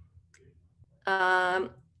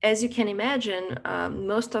 As you can imagine,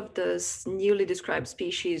 most of those newly described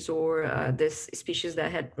species, or this species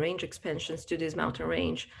that had range expansions to this mountain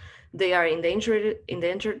range, they are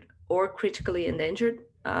endangered or critically endangered,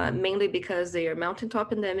 mainly because they are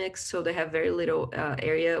mountaintop endemics, so they have very little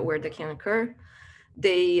area where they can occur.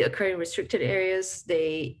 They occur in restricted areas.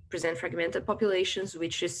 They present fragmented populations,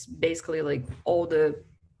 which is basically like all the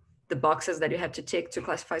boxes that you have to tick to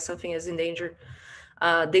classify something as endangered.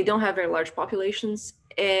 They don't have very large populations,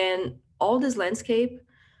 and all this landscape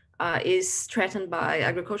is threatened by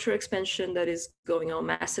agricultural expansion that is going on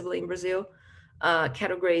massively in Brazil,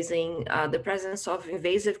 cattle grazing, the presence of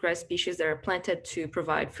invasive grass species that are planted to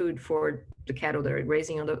provide food for the cattle that are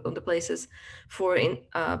grazing on the places,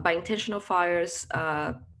 by intentional fires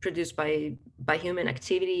produced by human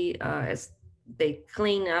activity, as they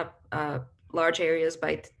clean up large areas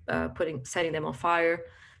by setting them on fire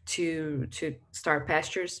to start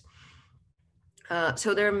pastures.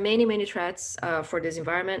 So there are many threats for this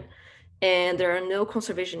environment, and there are no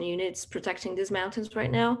conservation units protecting these mountains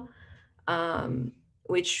right now,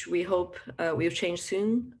 which we hope will change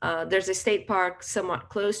soon. There's a state park somewhat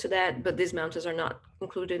close to that, but these mountains are not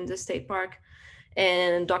included in the state park.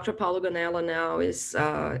 And Dr. Paulo Ganella now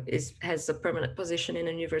has a permanent position in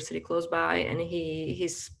a university close by, and he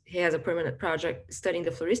has a permanent project studying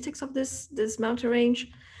the floristics of this mountain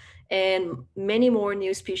range. And many more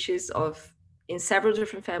new species of in several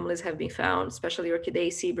different families have been found, especially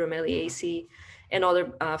Orchidaceae, Bromeliaceae, and other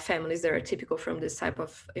families that are typical from this type of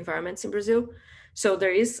environments in Brazil. So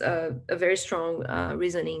there is a very strong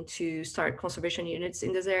reasoning to start conservation units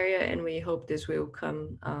in this area, and we hope this will come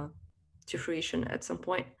to fruition at some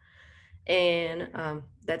point. And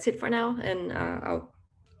that's it for now, and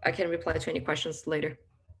I can reply to any questions later.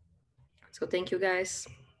 So thank you, guys.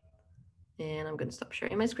 And I'm gonna stop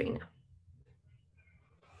sharing my screen now.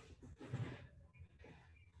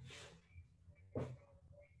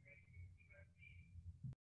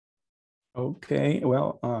 Okay, well,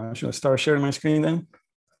 should I start sharing my screen then?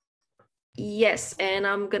 Yes, and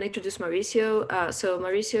I'm going to introduce Mauricio. So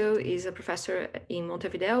Mauricio is a professor in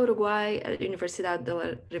Montevideo, Uruguay, at Universidad de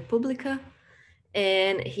la República,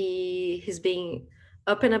 and he's being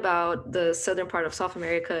up and about the southern part of South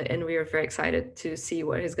America, and we are very excited to see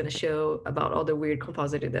what he's going to show about all the weird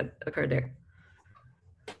compositing that occurred there.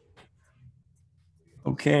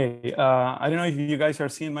 Okay, I don't know if you guys are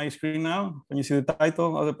seeing my screen now. Can you see the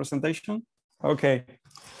title of the presentation? Okay.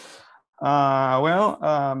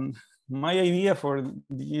 My idea for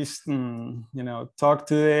this talk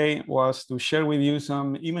today was to share with you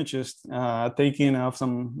some images taken of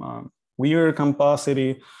some weird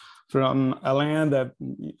composite from a land that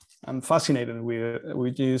I'm fascinated with,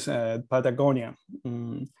 which is Patagonia.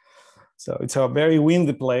 So it's a very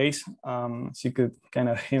windy place, as you could kind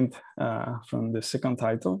of hint from the second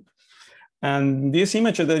title. And this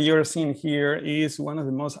image that you're seeing here is one of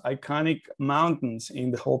the most iconic mountains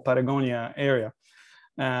in the whole Patagonia area.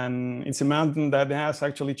 And it's a mountain that has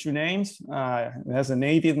actually two names. It has a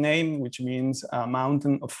native name, which means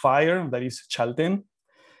mountain of fire, that is Chaltén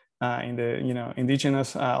in the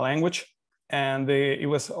indigenous language. And it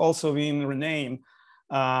was also being renamed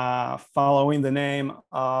following the name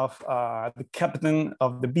of the captain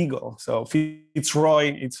of the Beagle. So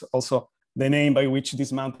Fitzroy, it's also the name by which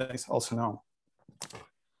this mountain is also known.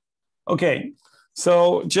 Okay,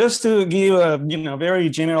 so just to give a very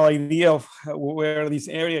general idea of where this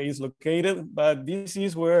area is located, but this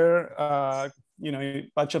is where a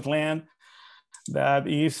patch of land that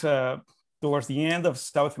is towards the end of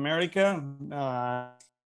South America,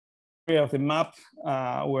 of the map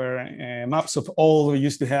where maps of old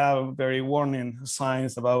used to have very warning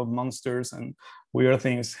signs about monsters and weird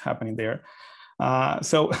things happening there.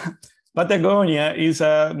 So Patagonia is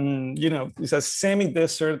a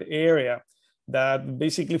semi-desert area that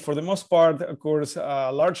basically, for the most part, occurs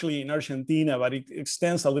largely in Argentina, but it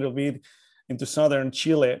extends a little bit into southern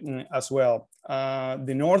Chile as well.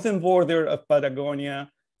 The northern border of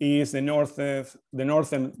Patagonia is the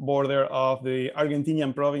northern border of the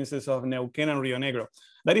Argentinian provinces of Neuquén and Rio Negro.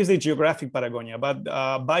 That is the geographic Patagonia, but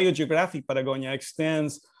biogeographic Patagonia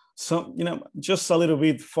extends just a little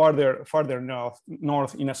bit farther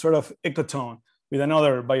north in a sort of ecotone with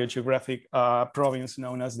another biogeographic province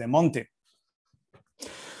known as the Monte.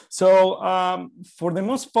 So for the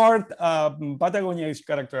most part, Patagonia is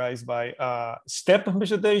characterized by steppe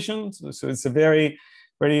vegetation. So it's a very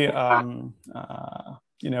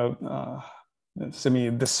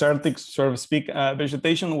semi-desertic, sort of speak,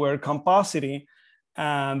 vegetation where composite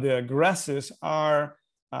and the grasses are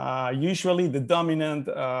usually the dominant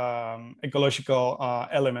ecological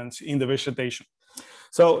elements in the vegetation.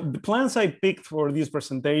 So the plants I picked for this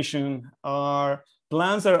presentation are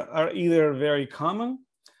plants that are either very common,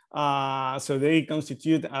 so they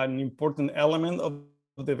constitute an important element of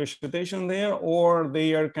the vegetation there, or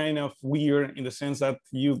they are kind of weird in the sense that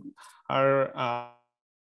you are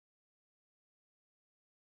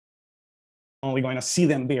only going to see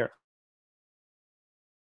them there.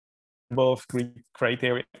 Both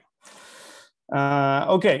criteria.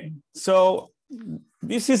 Okay, so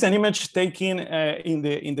this is an image taken in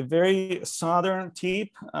the very southern tip.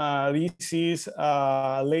 This is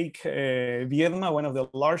Lake Viedma, one of the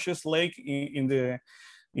largest lake in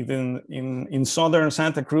southern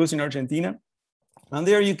Santa Cruz in Argentina. And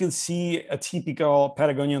there you can see a typical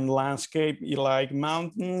Patagonian landscape, like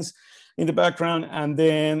mountains in the background, and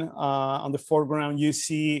then on the foreground you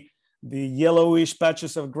see the yellowish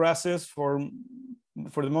patches of grasses, for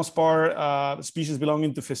the most part species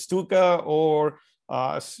belonging to Festuca or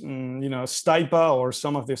Stipa, or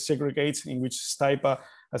some of the segregates in which Stipa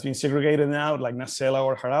has been segregated now, like Nacella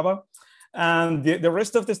or Jaraba. And the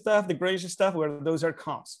rest of the stuff, the grayish stuff, where those are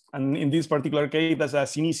comps. And in this particular case, that's a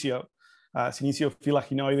Senecio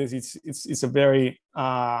phylaginoides. It's a very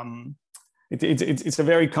it's a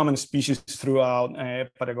very common species throughout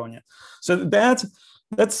Patagonia. So that's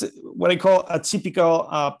what I call a typical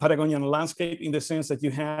Patagonian landscape, in the sense that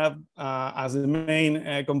you have as the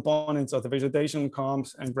main components of the vegetation,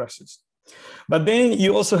 comps and grasses. But then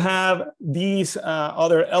you also have these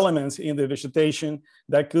other elements in the vegetation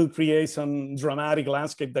that could create some dramatic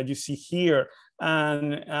landscape that you see here.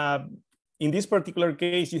 And in this particular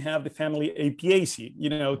case, you have the family Apiaceae, you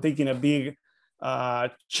know, taking a big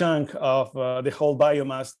chunk of the whole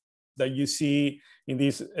biomass that you see in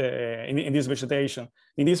this vegetation.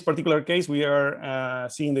 In this particular case, we are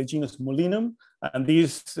seeing the genus Mulinum, and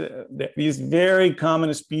this very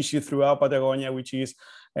common species throughout Patagonia, which is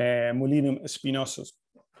Mulinum spinosus.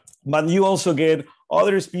 But you also get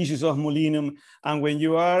other species of Mulinum, and when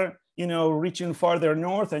you are, you know, reaching farther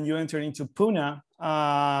north and you enter into Puna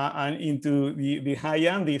and into the high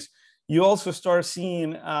Andes, you also start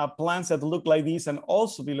seeing plants that look like this and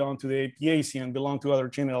also belong to the Apiaceae and belong to other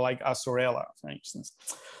genera like Azorella, for instance.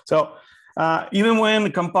 So even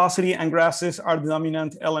when composite and grasses are the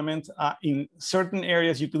dominant element, in certain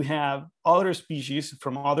areas you could have other species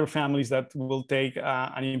from other families that will take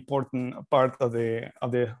an important part of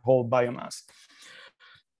the whole biomass.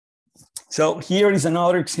 So here is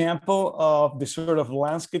another example of the sort of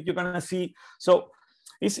landscape you're gonna see. So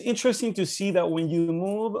it's interesting to see that when you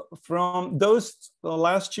move from the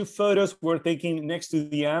last two photos were taken next to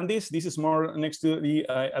the Andes, this is more next to the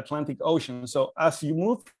Atlantic Ocean. So as you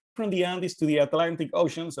move from the Andes to the Atlantic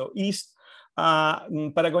Ocean, so east,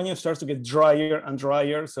 Patagonia starts to get drier and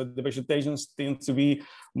drier. So the vegetation tends to be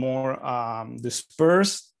more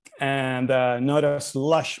dispersed and not as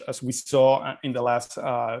lush as we saw in the last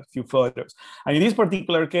few photos. And in this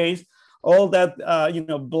particular case, all that you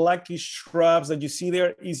know, blackish shrubs that you see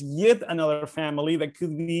there is yet another family that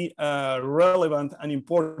could be relevant and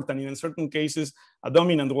important, and in certain cases, a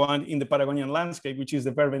dominant one in the Patagonian landscape, which is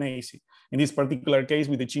the Verbenaceae. In this particular case,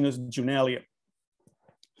 with the genus Junelia.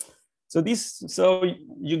 So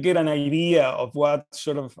you get an idea of what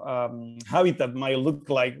sort of habitat might look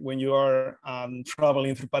like when you are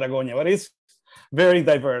traveling through Patagonia, but it's very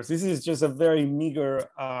diverse. This is just a very meager,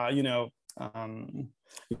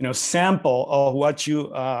 sample of what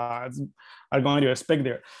you are going to expect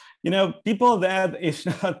there. You know, people that is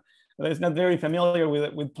not very familiar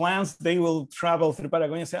with plants, they will travel through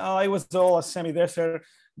Patagonia and say, oh, it was all a semi-desert.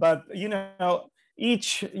 But, you know,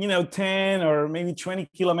 each, 10 or maybe 20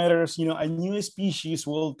 kilometers, a new species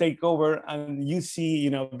will take over, and you see,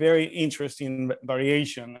 very interesting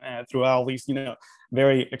variation throughout this,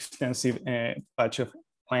 very extensive patch of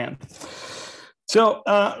land. So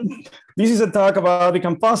this is a talk about the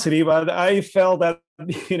composite, but I felt that,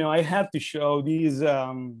 I had to show these,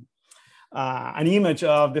 an image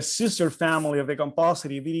of the sister family of the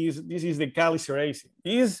composite. This is the Caliceraceae.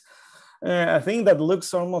 This a thing that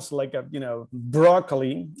looks almost like a,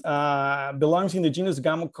 broccoli, belongs in the genus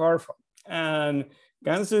Gammocarpa, and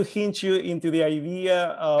can to hint you into the idea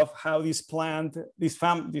of how this plant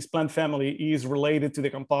family is related to the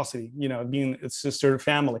composite, being its sister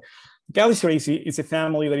family. Caliceraceae is a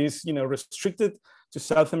family that is, restricted to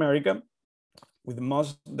South America, with the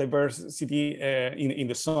most diversity in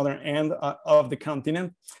the southern end of the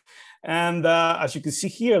continent. And as you can see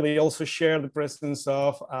here, they also share the presence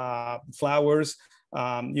of flowers,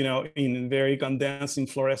 in very condensed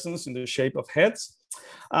inflorescence in the shape of heads.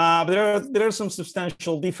 But there are some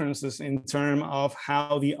substantial differences in terms of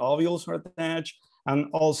how the ovules are attached, and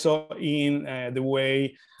also in the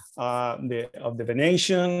way of the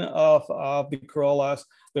venation of the corollas.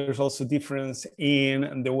 There's also difference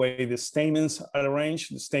in the way the stamens are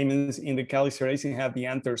arranged. The stamens in the Caliceraceae have the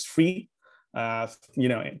anthers free,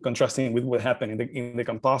 contrasting with what happened in the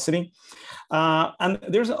composite. And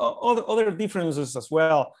there's other differences as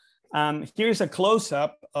well. Here's a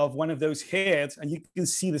close-up of one of those heads, and you can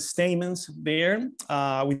see the stamens there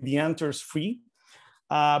with the anthers free.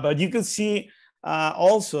 But you can see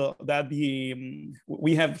also that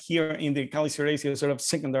we have here in the Caliceraceae sort of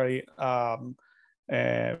secondary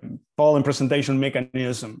pollen presentation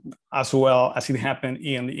mechanism, as well as it happened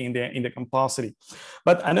in the composite.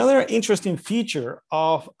 But another interesting feature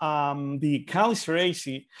of the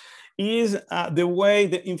Caliceraceae is the way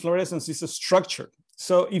the inflorescence is structured.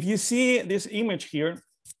 So if you see this image here,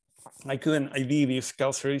 I couldn't ID this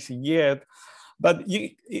Caliceraceae yet, but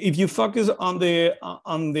if you focus on the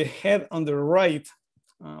head on the right,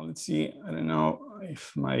 let's see, I don't know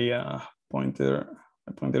if my pointer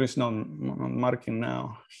is not marking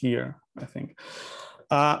now here, I think.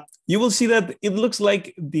 You will see that it looks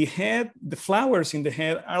like the flowers in the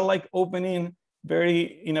head are like opening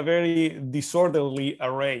in a very disorderly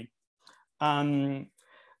array.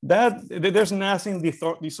 That there's nothing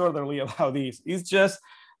disorderly about this. It's just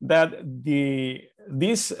that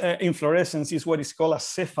this inflorescence is what is called a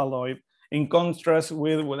cephaloid, in contrast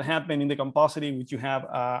with what happened in the composite, which you have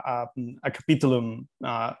a capitulum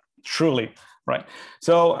truly, right?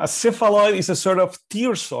 So a cephaloid is a sort of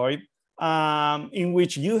tearzoid in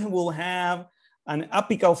which you will have an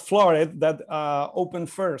apical floret that open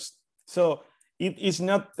first. So it is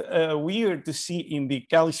not weird to see in the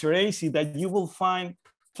Calyceraceae that you will find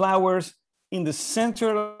flowers in the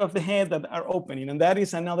center of the head that are opening. And that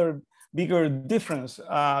is another bigger difference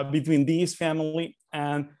between this family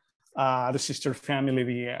and the sister family,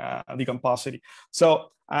 the Compositae. So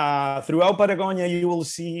throughout Patagonia, you will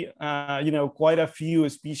see, quite a few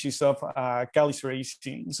species of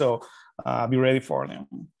Calyceraceae. So be ready for them.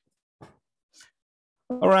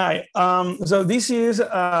 All right, so this is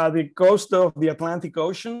the coast of the Atlantic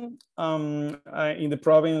Ocean in the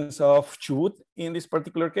province of Chubut in this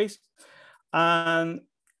particular case. And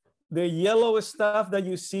the yellow stuff that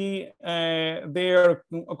you see, they are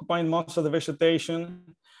occupying most of the vegetation.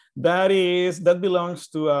 That belongs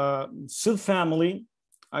to a subfamily,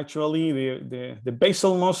 actually the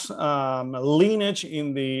basal moss lineage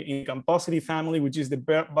in the Compositae family, which is the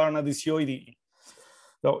Barnardicioideae.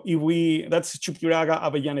 So that's Chuquiraga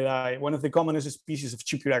avellanedae, one of the commonest species of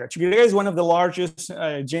Chuquiraga. Chuquiraga is one of the largest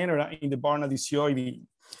genera in the Barnardicioideae.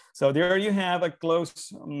 So there you have a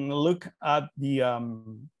close look at the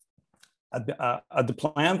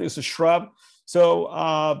plant. It's a shrub. So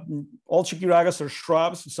all Chuquiragas are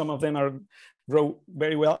shrubs. Some of them grow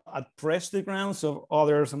very well at pressed ground. So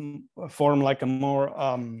others form like a more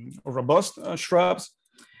robust shrubs.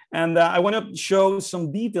 And I want to show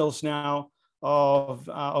some details now of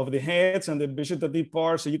the heads and the vegetative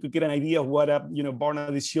parts, so you could get an idea of what a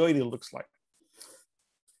Barnardicioideae looks like.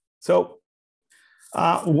 So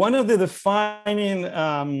one of the defining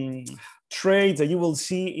traits that you will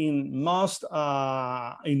see in most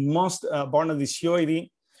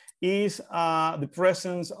Barnardicioideae is the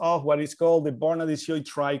presence of what is called the Barnardicioid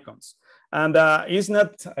trichomes. And it's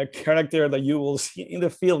not a character that you will see in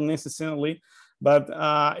the field necessarily, but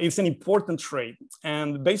it's an important trait.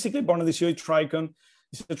 And basically, Barnardicioid trichome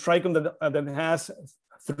is a trichome that has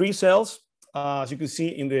 3 cells, as you can see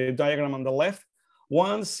in the diagram on the left.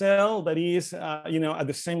 One cell that is, at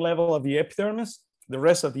the same level of the epidermis, the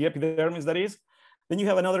rest of the epidermis, that is. Then you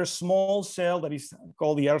have another small cell that is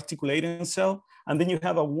called the articulating cell. And then you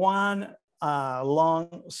have one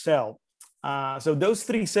long cell. So those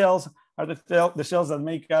 3 cells are the cells that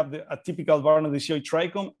make up a typical Barnardicioid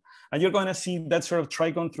trichome. And you're going to see that sort of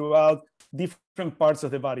trichome throughout different parts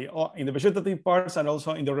of the body, in the vegetative parts and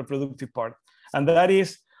also in the reproductive part. And that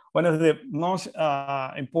is one of the most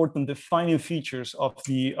important defining features of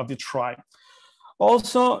the tribe.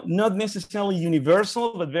 Also, not necessarily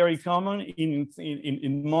universal, but very common in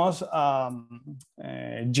most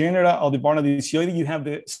genera of the Barnardicioideae. You have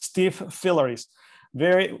the stiff filaries,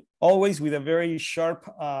 always with a very sharp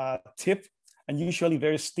tip, and usually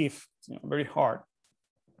very stiff, very hard.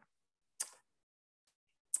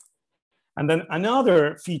 And then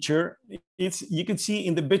another feature, you can see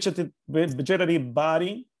in the vegetative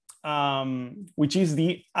body, which is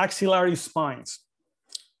the axillary spines.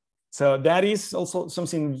 So that is also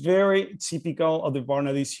something very typical of the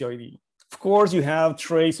Barnardicioideae. Of course, you have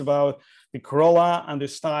traits about the corolla and the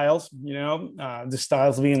styles, the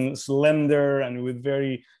styles being slender and with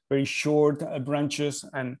very, very short branches.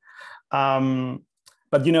 And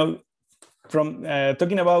but from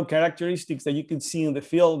talking about characteristics that you can see in the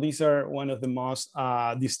field, these are one of the most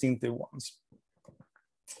distinctive ones.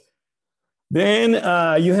 Then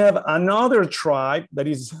you have another tribe that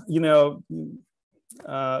is,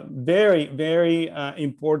 very, very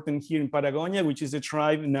important here in Patagonia, which is the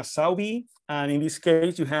tribe Nassaubii. And in this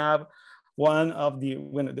case, you have one of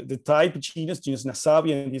the type genus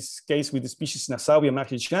Nassaubii, in this case with the species Nassaubia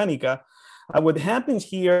magellanica. What happens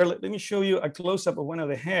here, let me show you a close-up of one of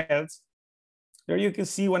the heads. There you can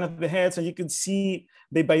see one of the heads, and you can see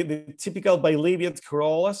the typical bilabiate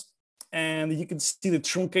corollas, and you can see the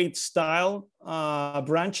truncate style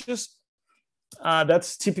branches.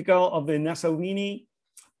 That's typical of the Nassaubii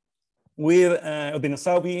the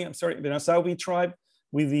Nassaubii tribe,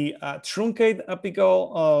 with the truncate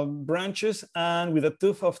apical branches and with a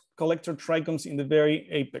tooth of collector trichomes in the very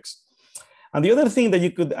apex. And the other thing that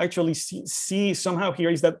you could actually see somehow here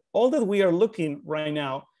is that all that we are looking right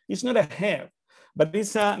now is not a head, but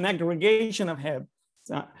it's an aggregation of heads.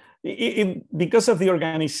 Because of the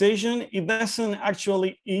organization, it doesn't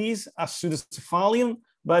actually is a pseudocephalium,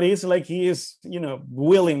 but it's like he is,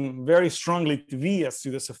 willing very strongly to be a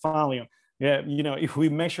pseudocephalium. Yeah, if we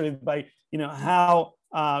measure it by, how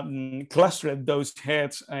clustered those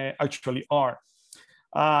heads actually are.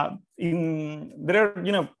 There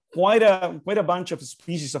are, quite a bunch of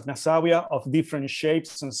species of Nassauia of different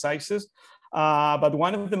shapes and sizes. But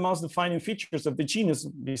one of the most defining features of the genus,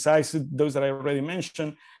 besides those that I already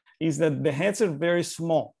mentioned, is that the heads are very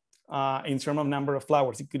small in terms of number of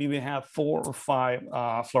flowers. It could even have 4 or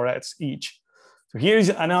 5 florets each. So here's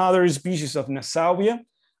another species of Nassauia,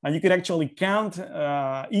 and you could actually count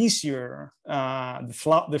easier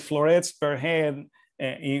the florets per head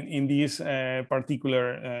in this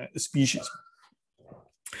particular species.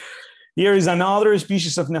 Here is another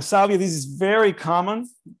species of Nassauia. This is very common.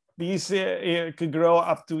 These could grow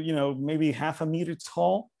up to, maybe half a meter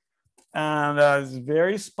tall, and it's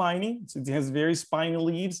very spiny. So it has very spiny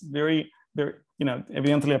leaves, very,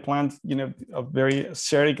 evidently a plant, of very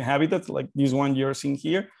xeric habitat, like this one you're seeing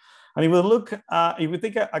here. And if we look, if we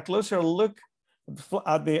take a closer look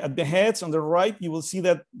at the heads on the right, you will see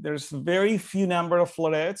that there's very few number of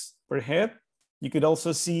florets per head. You could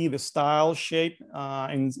also see the style shape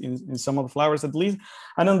in some of the flowers at least.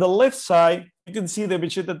 And on the left side, you can see the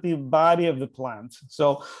vegetative body of the plant.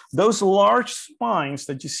 So those large spines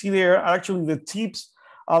that you see there are actually the tips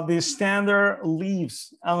of the standard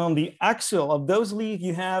leaves. And on the axial of those leaves,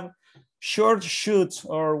 you have short shoots,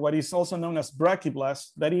 or what is also known as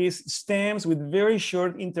brachyblasts, that is stems with very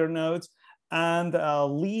short internodes and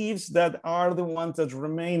leaves that are the ones that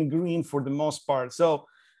remain green for the most part. So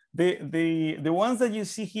the ones that you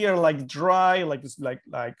see here, like dry, like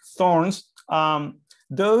thorns,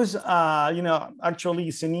 those actually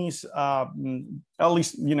senesce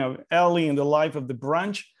early in the life of the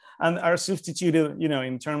branch, and are substituted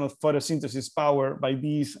in terms of photosynthesis power by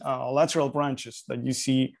these lateral branches that you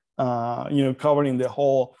see covering the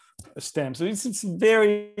whole stem. So it's a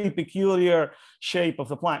very peculiar shape of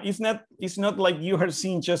the plant. It's not like you are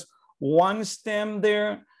seeing just one stem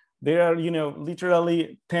there. There are,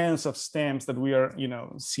 literally tens of stems that we are,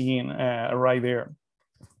 seeing right there.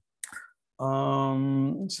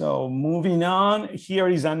 So moving on, here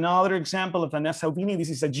is another example of a Nassaubini.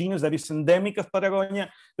 This is a genus that is endemic of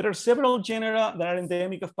Patagonia. There are several genera that are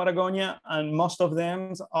endemic of Patagonia, and most of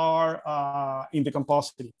them are in the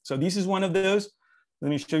composite. So this is one of those. Let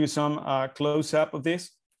me show you some close-up of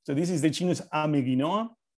this. So this is the genus Ameghinoa.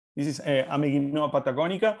 This is Ameghinoa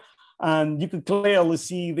patagonica. And you can clearly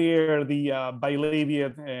see there the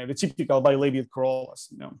bilabiate, the typical bilabiate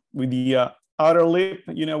corollas, with the outer lip,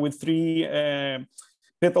 with 3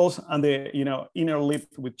 petals, and the inner lip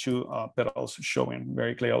with 2 petals showing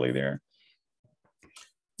very clearly there.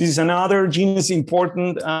 This is another genus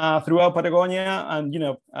important throughout Patagonia, and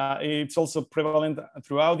it's also prevalent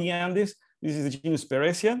throughout the Andes. This is the genus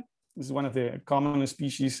Peresia. This is one of the common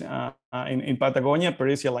species in Patagonia,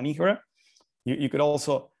 Peresia lanigera. You could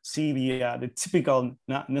also see the typical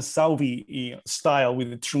Nassauvi style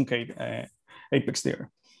with the truncate apex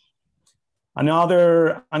there.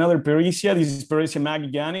 Another Peresia, this is Peresia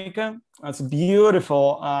magiganica. It's a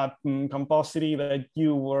beautiful composite that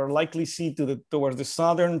you will likely see towards the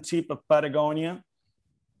southern tip of Patagonia.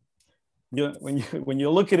 When you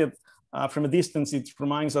look at it from a distance, it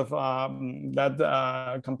reminds of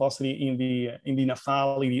that composite in the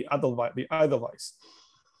Nafali, the Edelweiss.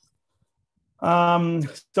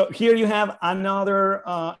 So here you have another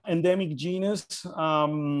endemic genus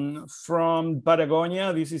from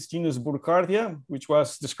Patagonia. This is genus Burkhardia, which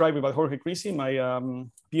was described by Jorge Crisi, my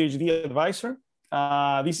PhD advisor.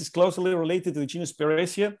 This is closely related to the genus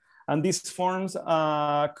Peresia, and this forms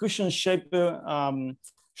cushion-shaped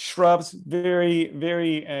shrubs, very,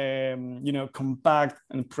 very, compact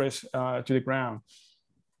and pressed to the ground.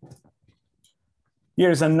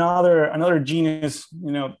 Here's another genus,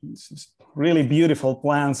 really beautiful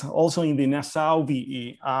plants, also in the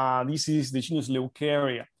Nassauvi. This is the genus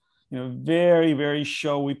Leucaria, very, very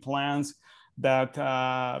showy plants that,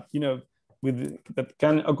 that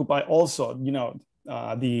can occupy also,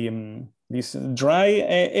 these dry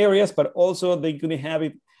areas, but also they could have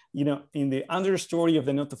it, in the understory of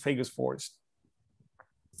the nothofagus forest,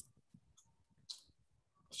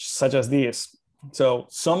 such as this. So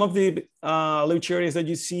some of the Leucarias that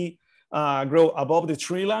you see grow above the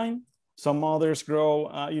tree line. Some others grow,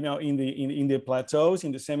 in the plateaus,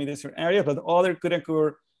 in the semi-desert area, but other could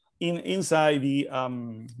occur inside the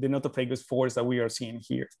nothofagus forest that we are seeing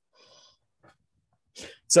here.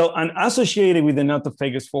 So, and associated with the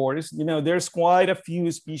nothofagus forest, there's quite a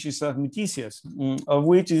few species of Mutisias, of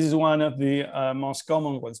which this is one of the most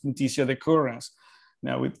common ones, Mutisia decurrens.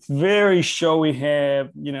 Now, with very showy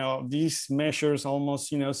head, this measures almost,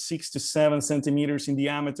 6 to 7 centimeters in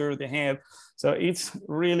diameter, the head. So it's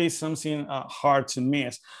really something hard to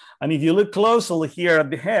miss. And if you look closely here at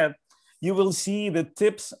the head, you will see the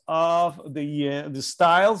tips of the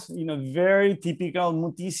styles, very typical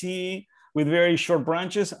Mutisii with very short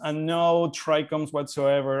branches and no trichomes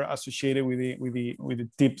whatsoever associated with the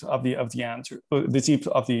tips of the anther, the tips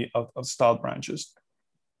of the stout branches.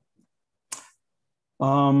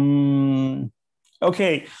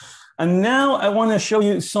 Okay, and now I want to show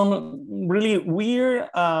you some really weird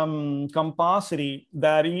composite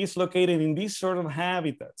that is located in these sort of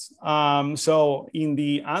habitats. So in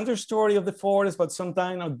the understory of the forest, but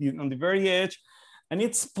sometimes on the very edge. And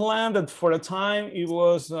it's planned that for a time it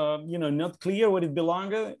was, not clear where it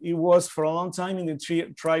belonged. It was for a long time in the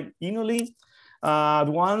tribe Inuli. At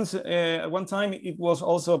one time it was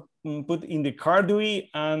also put in the Kardui,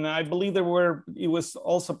 and I believe it was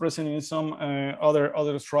also present in some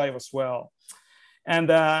other tribe as well. And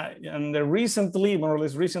recently, more or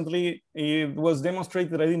less recently, it was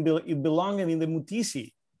demonstrated that it belonged in the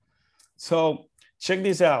Mutisi. So check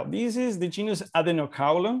this out. This is the genus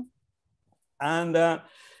Adenocaulon. And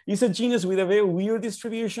it's a genus with a very weird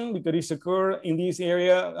distribution because it's occurs in this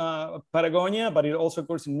area, Patagonia, but it also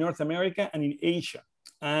occurs in North America and in Asia.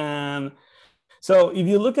 And so if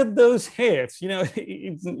you look at those heads,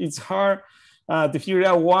 it's hard to figure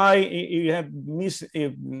out why it had missed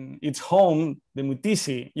its home, the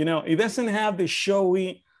Mutisi. It doesn't have the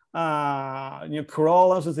showy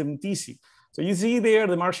corollas of the Mutisi. So you see there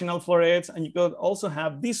the marginal florets, and you could also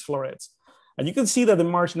have these florets. And you can see that the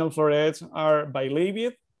marginal florets are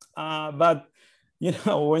bilabiate, but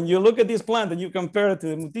when you look at this plant and you compare it to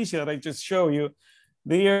the Mutisia that I just showed you,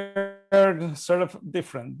 they are sort of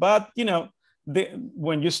different. But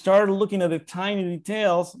when you start looking at the tiny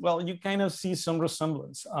details, well, you kind of see some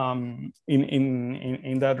resemblance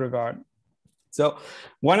in that regard. So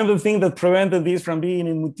one of the things that prevented this from being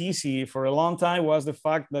in Mutisi for a long time was the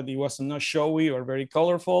fact that it was not showy or very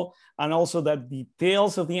colorful, and also that the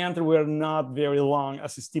tails of the anther were not very long,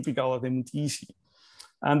 as is typical of the Mutisi.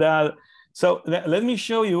 And so let me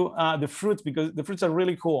show you the fruits, because the fruits are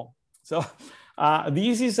really cool. So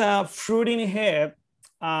this is a fruiting head.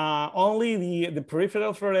 Only the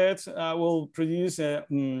peripheral florets will produce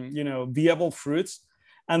viable fruits,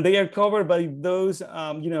 and they are covered by those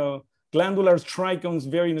glandular trichomes,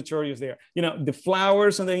 very notorious there. The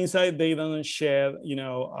flowers on the inside, they don't shed,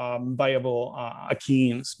 viable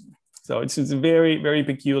achenes. So it's a very, very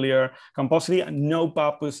peculiar composite, and no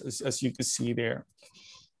pappus, as you can see there.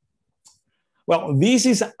 Well, this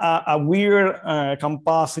is a weird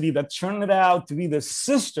composite that turned out to be the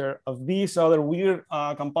sister of this other weird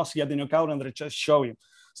composite Adenocaulon that I just showed you.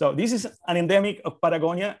 So this is an endemic of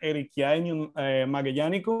Patagonia, Erichiaenium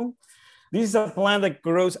magellanicum. This is a plant that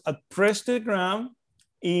grows at prested ground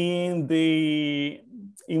in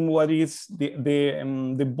what is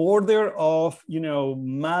the border of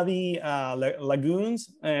muddy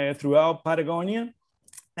lagoons throughout Patagonia.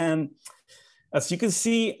 And as you can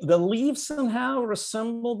see, the leaves somehow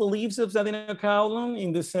resemble the leaves of Adenocaulon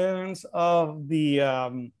in the sense of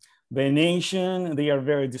the venation. They are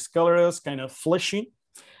very discolorous, kind of fleshy.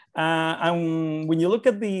 And when you look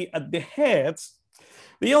at the heads,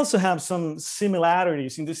 they also have some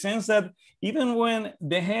similarities in the sense that even when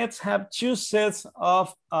the heads have two sets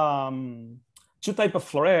of two type of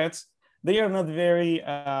florets, they are not very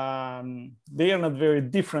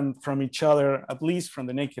different from each other, at least from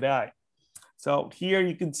the naked eye. So here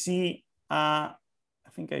you can see, I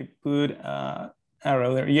think I put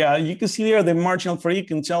arrow there. Yeah, you can see there the marginal floret. You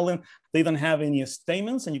can tell them they don't have any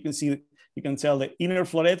stamens, and you can tell the inner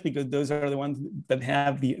floret because those are the ones that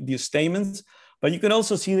have the stamens. But you can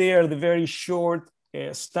also see there the very short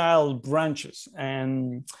styled branches.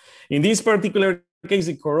 And in this particular case,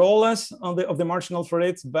 the corollas of the marginal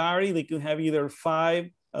florets vary. They could have either 5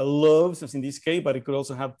 lobes, as in this case, but it could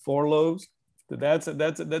also have 4 lobes. So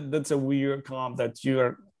that's a weird comp that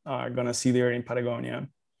you are gonna see there in Patagonia.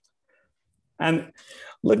 And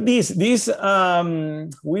look, this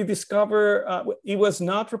we discover, it was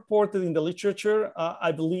not reported in the literature,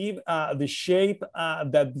 I believe, the shape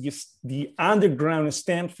that the underground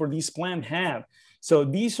stems for this plant have. So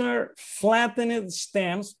these are flattened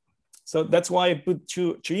stems. So that's why I put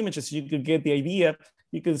two images, so you could get the idea.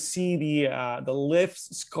 You can see the leaf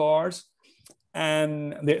scars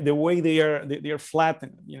and the way they are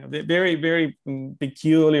flattened. They're very, very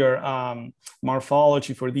peculiar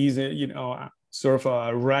morphology for these, sort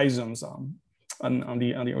of rhizomes on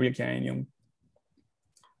the Erichiaenium.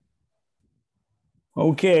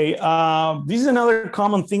 Okay, this is another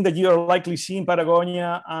common thing that you are likely seeing in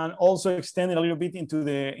Patagonia, and also extending a little bit into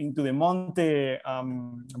the Monte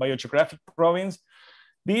biogeographic province.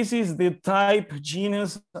 This is the type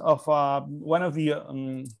genus of one of the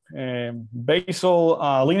basal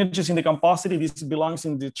lineages in the composite. This belongs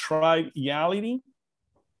in the tribe Ialidae.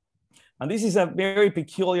 And this is a very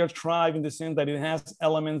peculiar tribe in the sense that it has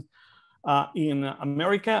elements in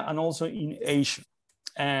America and also in Asia.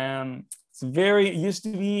 And it used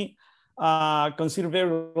to be considered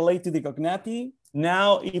very related to the Cognati.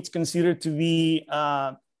 Now it's considered to be,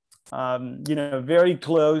 very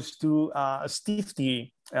close to a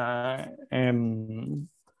Stifty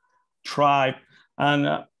tribe.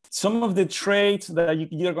 And some of the traits that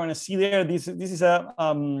you're going to see there, this is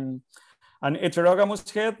an heterogamous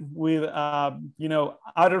head with,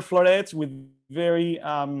 outer florets with very,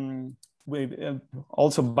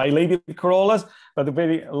 also bilabial corollas, but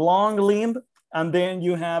very long limbed. And then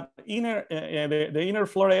you have the inner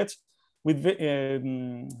florets with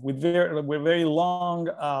very long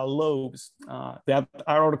lobes that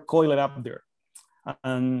are coiled up there.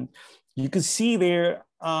 And you can see there,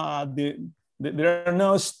 there are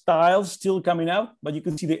no styles still coming out, but you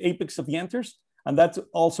can see the apex of the anthers. And that's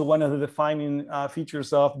also one of the defining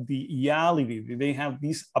features of the Ialidae. They have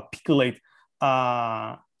these apiculate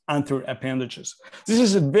anther appendages. This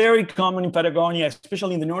is very common in Patagonia,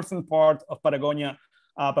 especially in the northern part of Patagonia,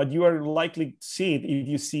 but you are likely to see it if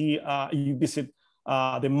you visit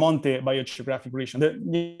the Monte biogeographic region.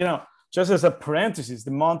 Just as a parenthesis,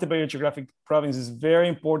 the Monte biogeographic province is very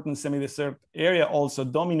important semi-desert area, also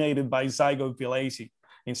dominated by zygote Pileaceae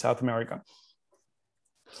in South America.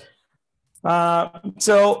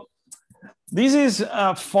 So this is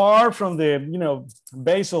far from the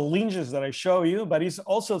basal lineages that I show you, but it's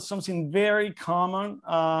also something very common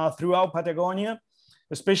throughout Patagonia,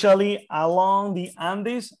 especially along the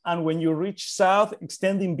Andes, and when you reach south,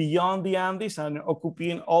 extending beyond the Andes and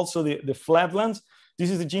occupying also the flatlands. This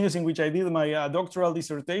is the genus in which I did my doctoral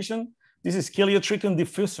dissertation. This is Chiliotrichum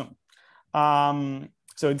diffusum.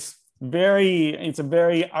 So it's a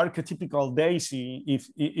very archetypical daisy,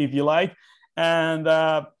 if you like, and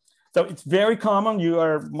so it's very common. You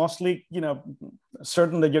are mostly,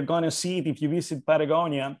 certain that you're going to see it if you visit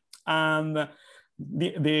Patagonia. And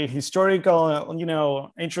the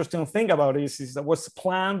historical, interesting thing about this is that was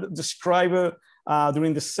planned, described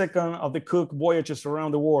during the second of the Cook voyages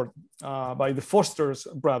around the world by the Foster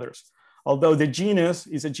brothers. Although the genus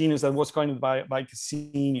is a genus that was coined by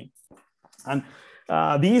Cassini. And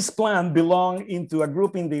these plants belong into a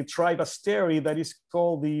group in the tribe Asteri that is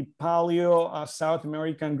called the Paleo South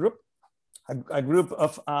American group, a group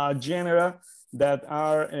of genera that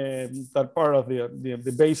are part of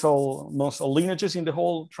the basal most lineages in the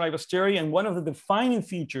whole tribe Asteri. And one of the defining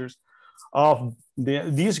features of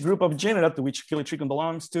this group of genera, to which Chiliotrichum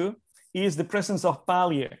belongs to, is the presence of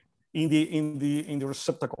palliae in the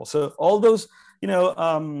receptacle. So all those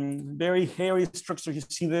very hairy structures you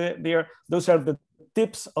see there, those are the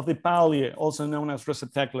tips of the palliae, also known as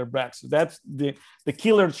receptacular bracts. So that's the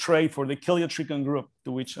killer trait for the Chiliotrichum group,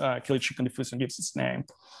 to which Chiliotrichum diffusum gives its name.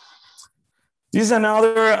 This is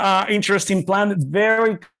another interesting plant,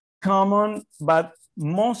 very common, but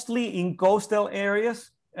mostly in coastal areas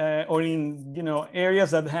or in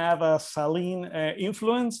areas that have a saline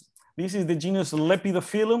influence. This is the genus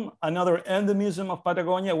Lepidophyllum, another endemism of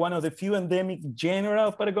Patagonia, one of the few endemic genera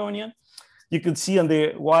of Patagonia. You could see on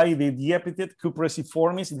the epithet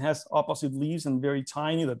Cupressiformis. It has opposite leaves and very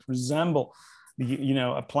tiny that resemble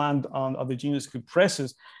a plant of the genus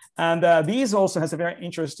Cupressus. And this also has a very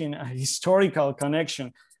interesting historical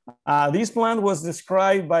connection. This plant was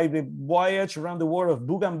described by the voyage around the world of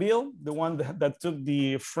Bougainville, the one that took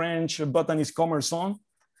the French botanist Commerson,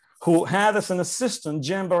 who had as an assistant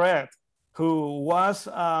Jean Barret, who was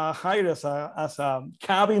hired as a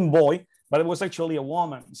cabin boy, but it was actually a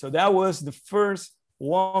woman. So that was the first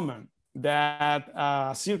woman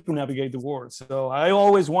that circumnavigated the world. So I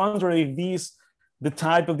always wonder if the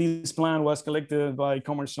type of this plant was collected by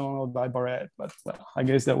Commerson or by Barret, but well, I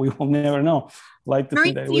guess that we will never know. Like to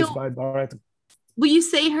think that it was by Barret. Will you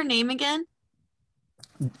say her name again?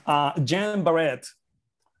 Jean Barret.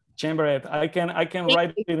 Jean Barret. I can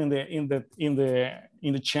write it in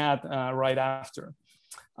the chat right after.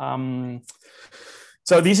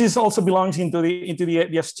 So this also belongs into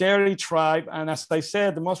the Asteri tribe, and as I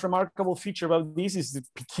said, the most remarkable feature about this is the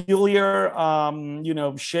peculiar,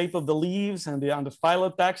 shape of the leaves and the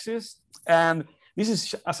phyllotaxis. And this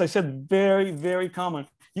is, as I said, very, very common.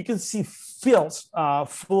 You can see fields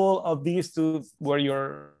full of these two where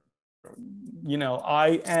your,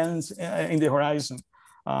 eye ends in the horizon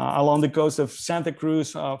along the coast of Santa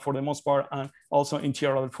Cruz for the most part, and also in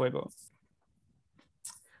Tierra del Fuego.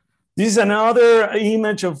 This is another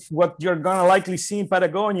image of what you're gonna likely see in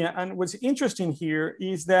Patagonia. And what's interesting here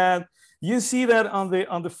is that you see that on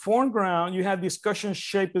the foreground, you have this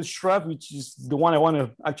cushion-shaped shrub, which is the one I want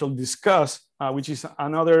to actually discuss, which is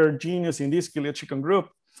another genus in this Chiliotrichum group.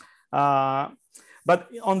 But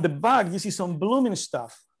on the back, you see some blooming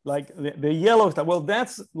stuff, like the yellow stuff. Well,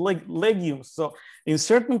 that's like legumes. So in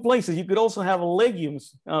certain places, you could also have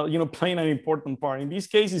legumes, playing an important part. In this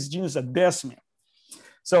case, it's genus Adesmia.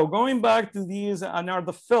 So going back to these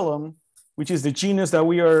Anardophyllum, which is the genus that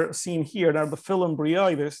we are seeing here, Anardophyllum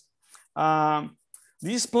bryoides,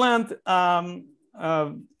 this plant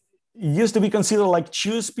used to be considered like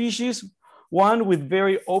two species, one with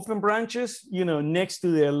very open branches, next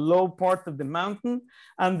to the low part of the mountain,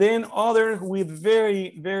 and then other with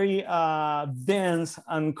very, very dense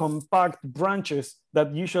and compact branches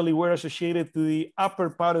that usually were associated to the upper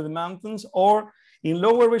part of the mountains or in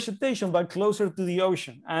lower vegetation, but closer to the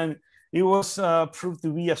ocean. And it was proved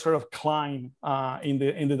to be a sort of climb in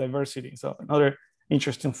the diversity. So another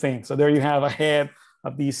interesting thing. So there you have a head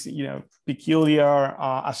of these, peculiar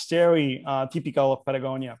asteri typical of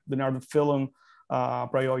Patagonia, the Anardophyllum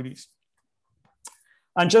bryoides.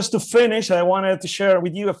 And just to finish, I wanted to share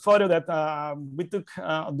with you a photo that we took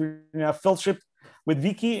during a field trip with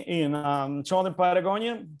Vicky in southern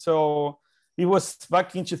Patagonia. So it was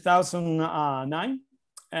back in 2009,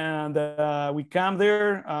 and we camped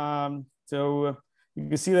there. So you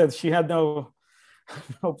can see that she had no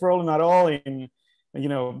problem at all in,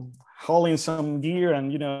 hauling some gear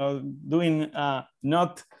and, doing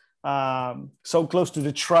not so close to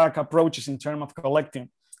the track approaches in terms of collecting.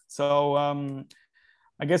 So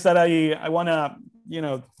I guess that I want to,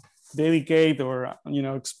 dedicate or,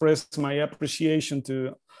 express my appreciation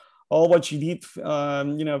to all what she did, for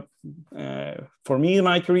me in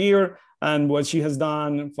my career and what she has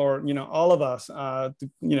done for, all of us to,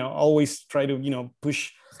 always try to,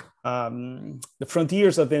 push the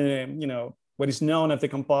frontiers of the, what is known as the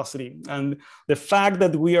composite. And the fact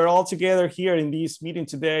that we are all together here in this meeting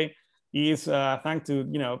today is thanks to,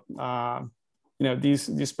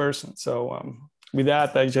 this person. So with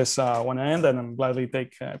that, I just want to end and I'm gladly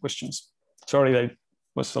take questions. Sorry, that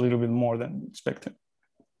was a little bit more than expected.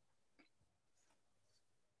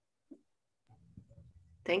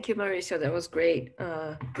 Thank you, Mauricio. That was great.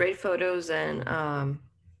 Great photos and an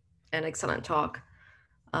excellent talk.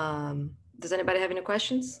 Does anybody have any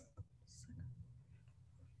questions?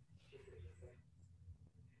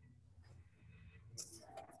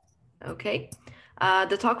 Okay.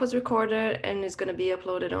 The talk was recorded and is going to be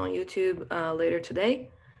uploaded on YouTube later today.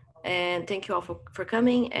 And thank you all for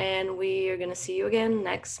coming. And we are going to see you again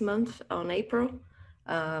next month on April.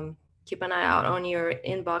 Keep an eye out on your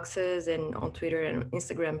inboxes and on Twitter and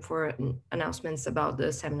Instagram for announcements about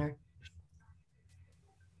the seminar.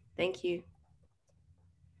 Thank you.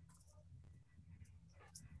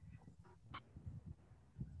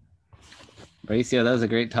 Mauricio, that was a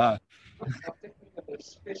great talk.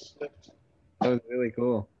 That was really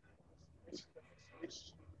cool.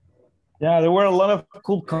 Yeah, there were a lot of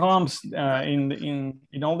cool comps in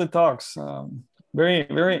all the talks. Very,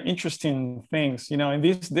 very interesting things, in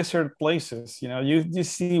these desert places, you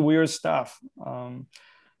see weird stuff.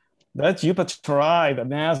 That's Eupatorai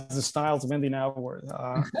that has the styles bending outward.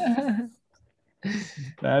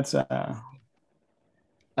 That's an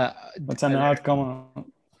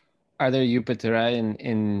outcome. Are there Eupatorai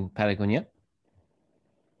in Patagonia?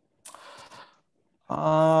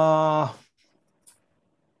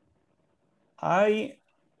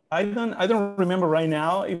 I don't remember right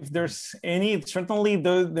now if there's any. Certainly,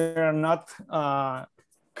 they are not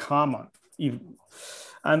common. If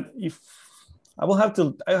I will have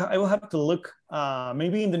to look.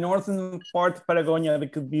 Maybe in the northern part of Patagonia there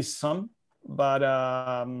could be some, but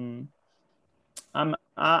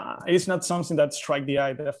it's not something that strikes the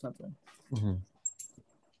eye definitely. Mm-hmm.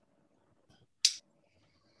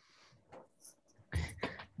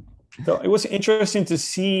 So it was interesting to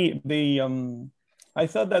see the. I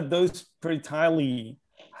thought that those Perityle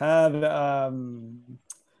had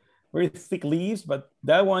very thick leaves, but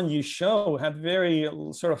that one you show had very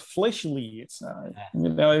sort of fleshy leaves.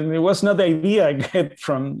 It was not the idea I get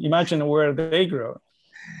from imagine where they grow.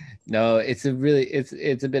 No, it's a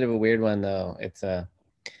bit of a weird one though.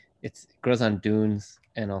 It grows on dunes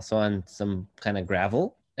and also on some kind of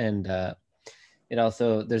gravel, and it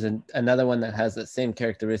also, there's another one that has the same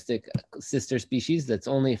characteristic sister species that's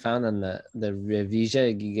only found on the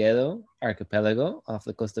Revilla Gigedo archipelago off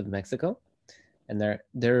the coast of Mexico. And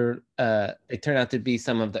they turn out to be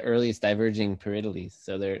some of the earliest diverging Peritales.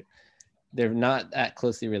 So they're not that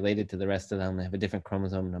closely related to the rest of them. They have a different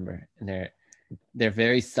chromosome number, and they're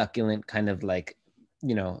very succulent, kind of like,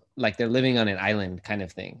 like they're living on an island kind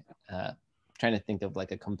of thing. Trying to think of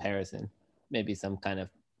like a comparison, maybe some kind of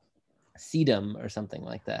sedum or something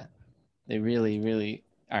like that. They really, really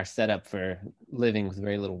are set up for living with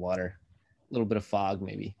very little water, a little bit of fog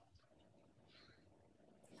maybe.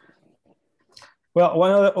 Well,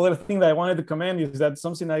 one other thing that I wanted to comment is that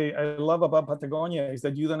something I love about Patagonia is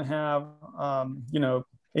that you don't have,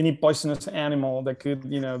 any poisonous animal that could,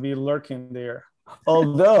 be lurking there.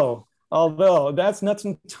 Although that's not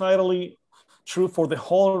entirely true for the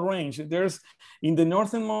whole range. There's in the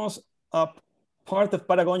northernmost part of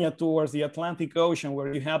Patagonia towards the Atlantic Ocean,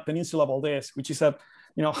 where you have Peninsula Valdez, which is a,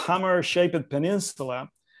 hammer-shaped peninsula.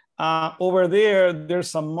 Over there,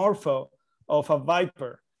 there's a morpho of a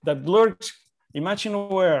viper that lurks. Imagine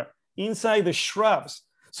where? Inside the shrubs.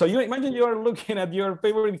 So you imagine you're looking at your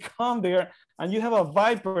favorite calm there, and you have a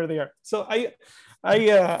viper there. So I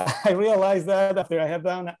realized that after I have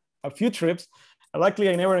done a few trips. Luckily,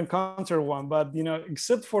 I never encountered one, but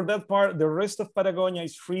except for that part, the rest of Patagonia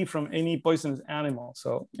is free from any poisonous animal.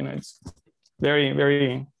 So it's very,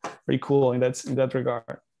 very, very cool in that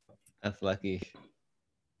regard. That's lucky.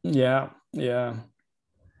 Yeah.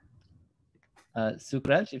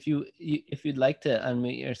 Sukraj, if you'd like to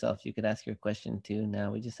unmute yourself, you could ask your question too.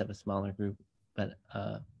 Now we just have a smaller group, but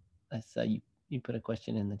I saw you put a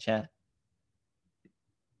question in the chat.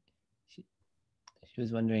 She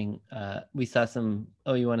was wondering, we saw some,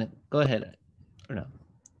 you want to go ahead or no?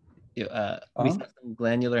 We saw some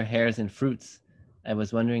glandular hairs in fruits. I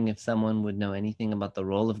was wondering if someone would know anything about the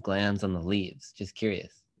role of glands on the leaves. Just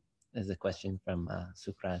curious. There's a question from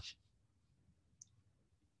Sukraj.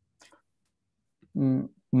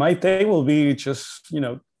 My take will be just,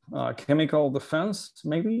 chemical defense,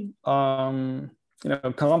 maybe. Columns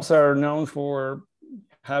are known for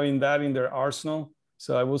having that in their arsenal.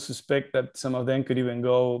 So I would suspect that some of them could even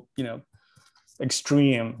go,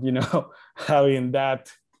 extreme, having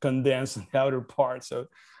that condensed in the outer part. So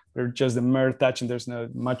they're just the mere touch and there's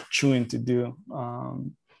not much chewing to do.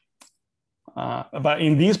 But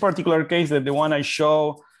in this particular case, the one I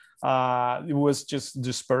show, it was just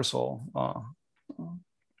dispersal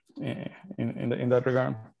in that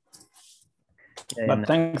regard. Yeah, but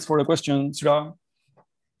thanks for the question, Sra.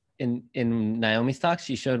 In Naomi's talk,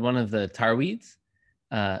 she showed one of the tarweeds.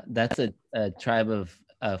 That's a tribe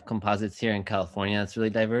of composites here in California. It's really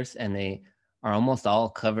diverse, and they are almost all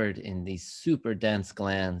covered in these super dense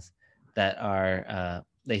glands that are,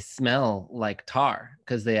 they smell like tar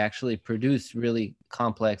because they actually produce really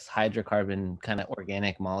complex hydrocarbon kind of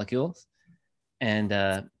organic molecules. And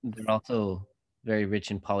they're also very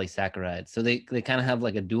rich in polysaccharides. So they kind of have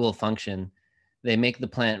like a dual function. They make the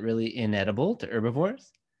plant really inedible to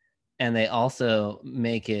herbivores, and they also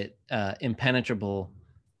make it impenetrable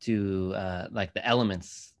to like the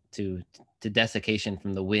elements, to desiccation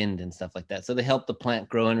from the wind and stuff like that. So they help the plant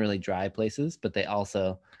grow in really dry places, but they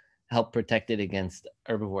also help protect it against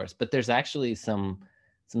herbivores. But there's actually some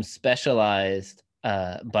specialized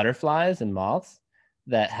butterflies and moths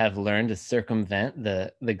that have learned to circumvent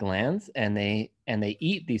the glands, and they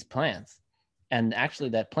eat these plants. And actually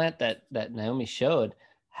that plant that Naomi showed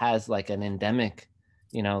has like an endemic,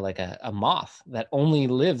 like a moth that only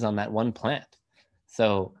lives on that one plant.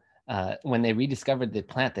 So when they rediscovered the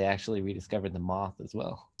plant, they actually rediscovered the moth as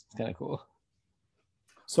well. It's kind of cool.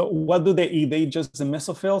 So what do they eat? They eat just the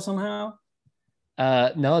mesophyll somehow?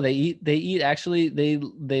 No, they eat actually,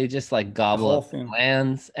 they just like gobble up the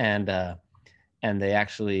glands, and they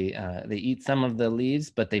actually, they eat some of the leaves,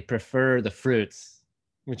 but they prefer the fruits,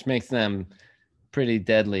 which makes them pretty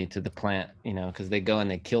deadly to the plant, because they go and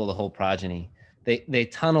they kill the whole progeny. They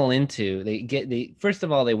tunnel into, first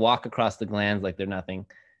of all, they walk across the glands like they're nothing,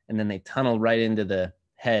 and then they tunnel right into the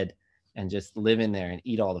head and just live in there and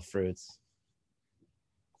eat all the fruits.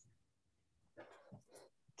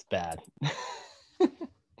 It's bad.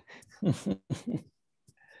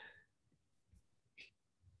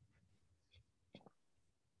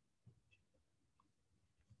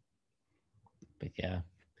 But yeah,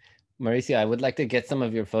 Mauricio, I would like to get some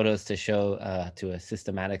of your photos to show to a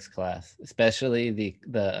systematics class, especially the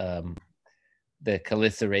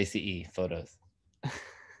Calyceraceae photos.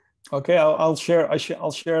 Okay, I'll share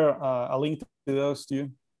a link to those to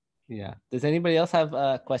you. Yeah. Does anybody else have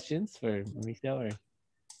questions for Mauricio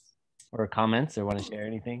or comments, or want to share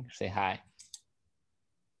anything? Say hi.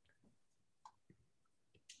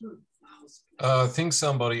 I think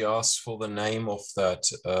somebody asked for the name of that.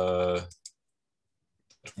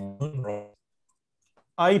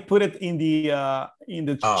 I put it in the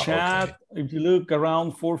chat. Okay. If you look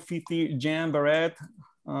around 450 Jan Barrett,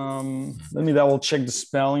 let me double check the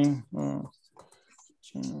spelling.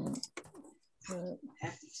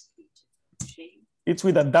 It's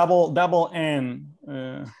with a double N.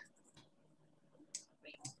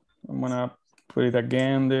 I'm gonna put it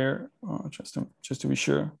again there, just to be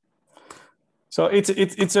sure. So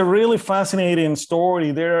it's a really fascinating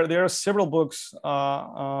story. There are several books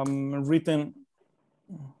written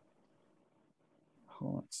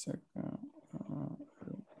hold on a second.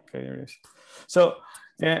 Okay, there it is. So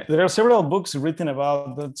there are several books written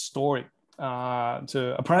about that story.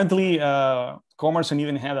 So apparently, Commerson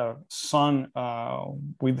even had a son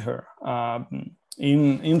with her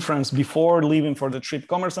in France before leaving for the trip.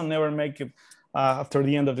 Commerson never make it after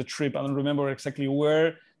the end of the trip. I don't remember exactly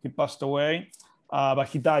where he passed away, but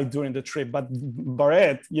he died during the trip. But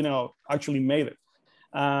Barrett, actually made it.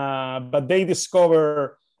 But they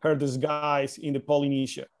discover her disguise in the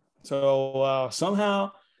Polynesia. So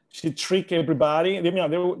somehow she tricked everybody.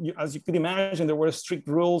 As you could imagine, there were strict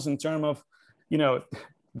rules in terms of,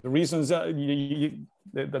 the reasons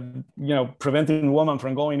preventing women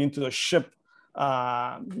from going into the ship,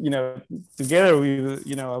 together with,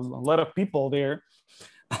 a lot of people there.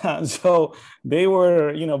 So they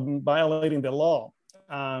were, violating the law.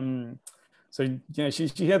 So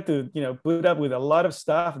she had to put up with a lot of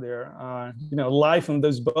stuff there. Life on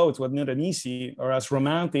those boats was not an easy or as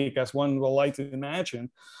romantic as one would like to imagine.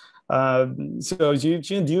 So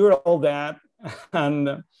she endured all that,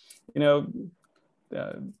 and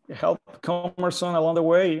helped Commerson along the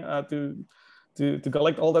way to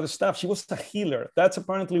collect all that stuff. She was a healer. That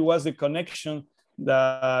apparently was the connection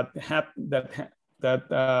that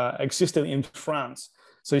existed in France.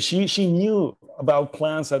 So she knew about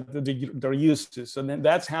plants that they're used to. So then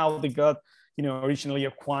that's how they got, originally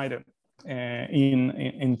acquired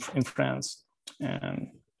in France.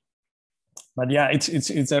 But yeah,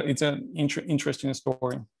 it's an interesting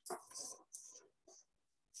story.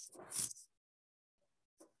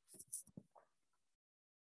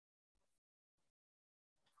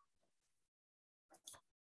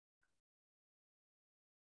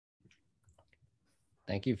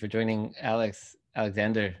 Thank you for joining,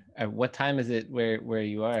 Alexander. What time is it where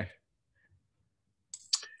you are?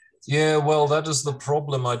 Yeah, well, that is the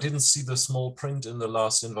problem. I didn't see the small print in the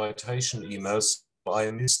last invitation emails.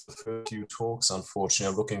 I missed the first few talks,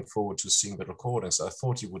 unfortunately. I'm looking forward to seeing the recordings. I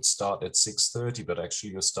thought you would start at 6:30, but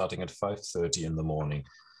actually you're starting at 5:30 in the morning.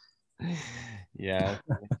 Yeah,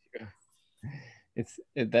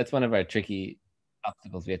 that's one of our tricky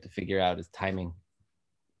obstacles we have to figure out is timing.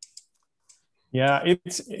 Yeah,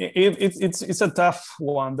 it's a tough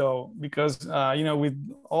one though, because with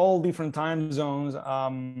all different time zones,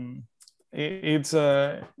 it's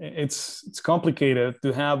complicated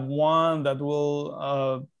to have one that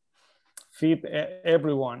will fit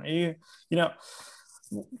everyone.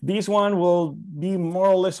 This one will be more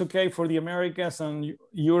or less okay for the Americas and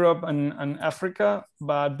Europe and Africa,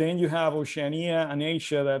 but then you have Oceania and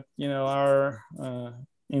Asia that are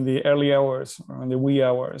in the early hours or in the wee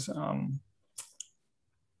hours.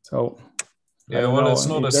 So yeah, well, it's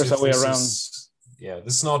not as if this is,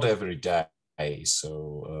 this is not every day,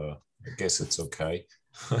 so I guess it's okay.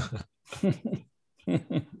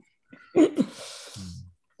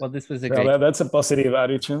 Well, this was that's a positive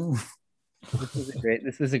attitude.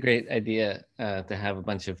 This was a great idea to have a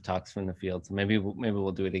bunch of talks from the field. So maybe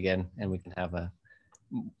we'll do it again, and we can have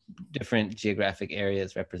different geographic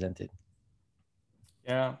areas represented.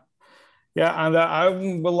 Yeah, and I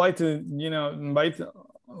would like to invite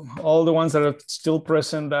all the ones that are still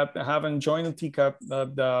present that haven't joined the TICAP.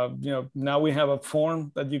 That now we have a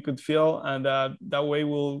form that you could fill, and that way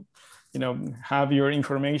we'll have your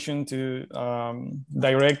information to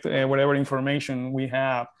direct whatever information we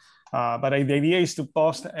have. But the idea is to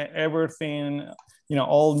post everything,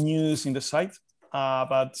 all news in the site.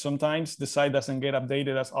 But sometimes the site doesn't get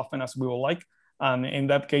updated as often as we would like. And in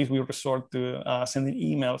that case, we resort to sending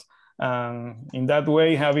emails. In that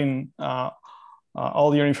way, having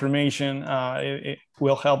all your information, it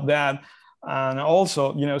will help that. And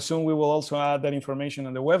also, soon we will also add that information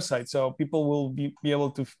on the website. So people will be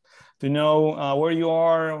able to know where you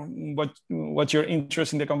are, what's your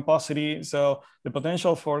interest in the composite. So the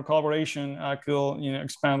potential for collaboration could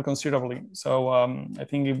expand considerably. So I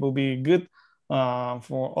think it will be good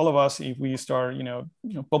for all of us if we start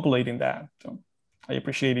populating that. So I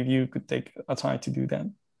appreciate if you could take a time to do that.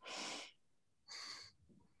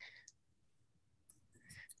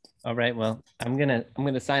 All right. Well, I'm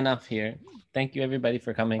gonna sign off here. Thank you everybody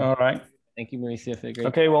for coming. All right. Thank you, Mauricio, for the great.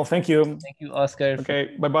 Okay. Well, thank you. Thank you, Oscar.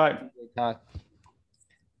 Okay. Bye-bye. Talk.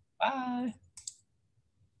 Bye.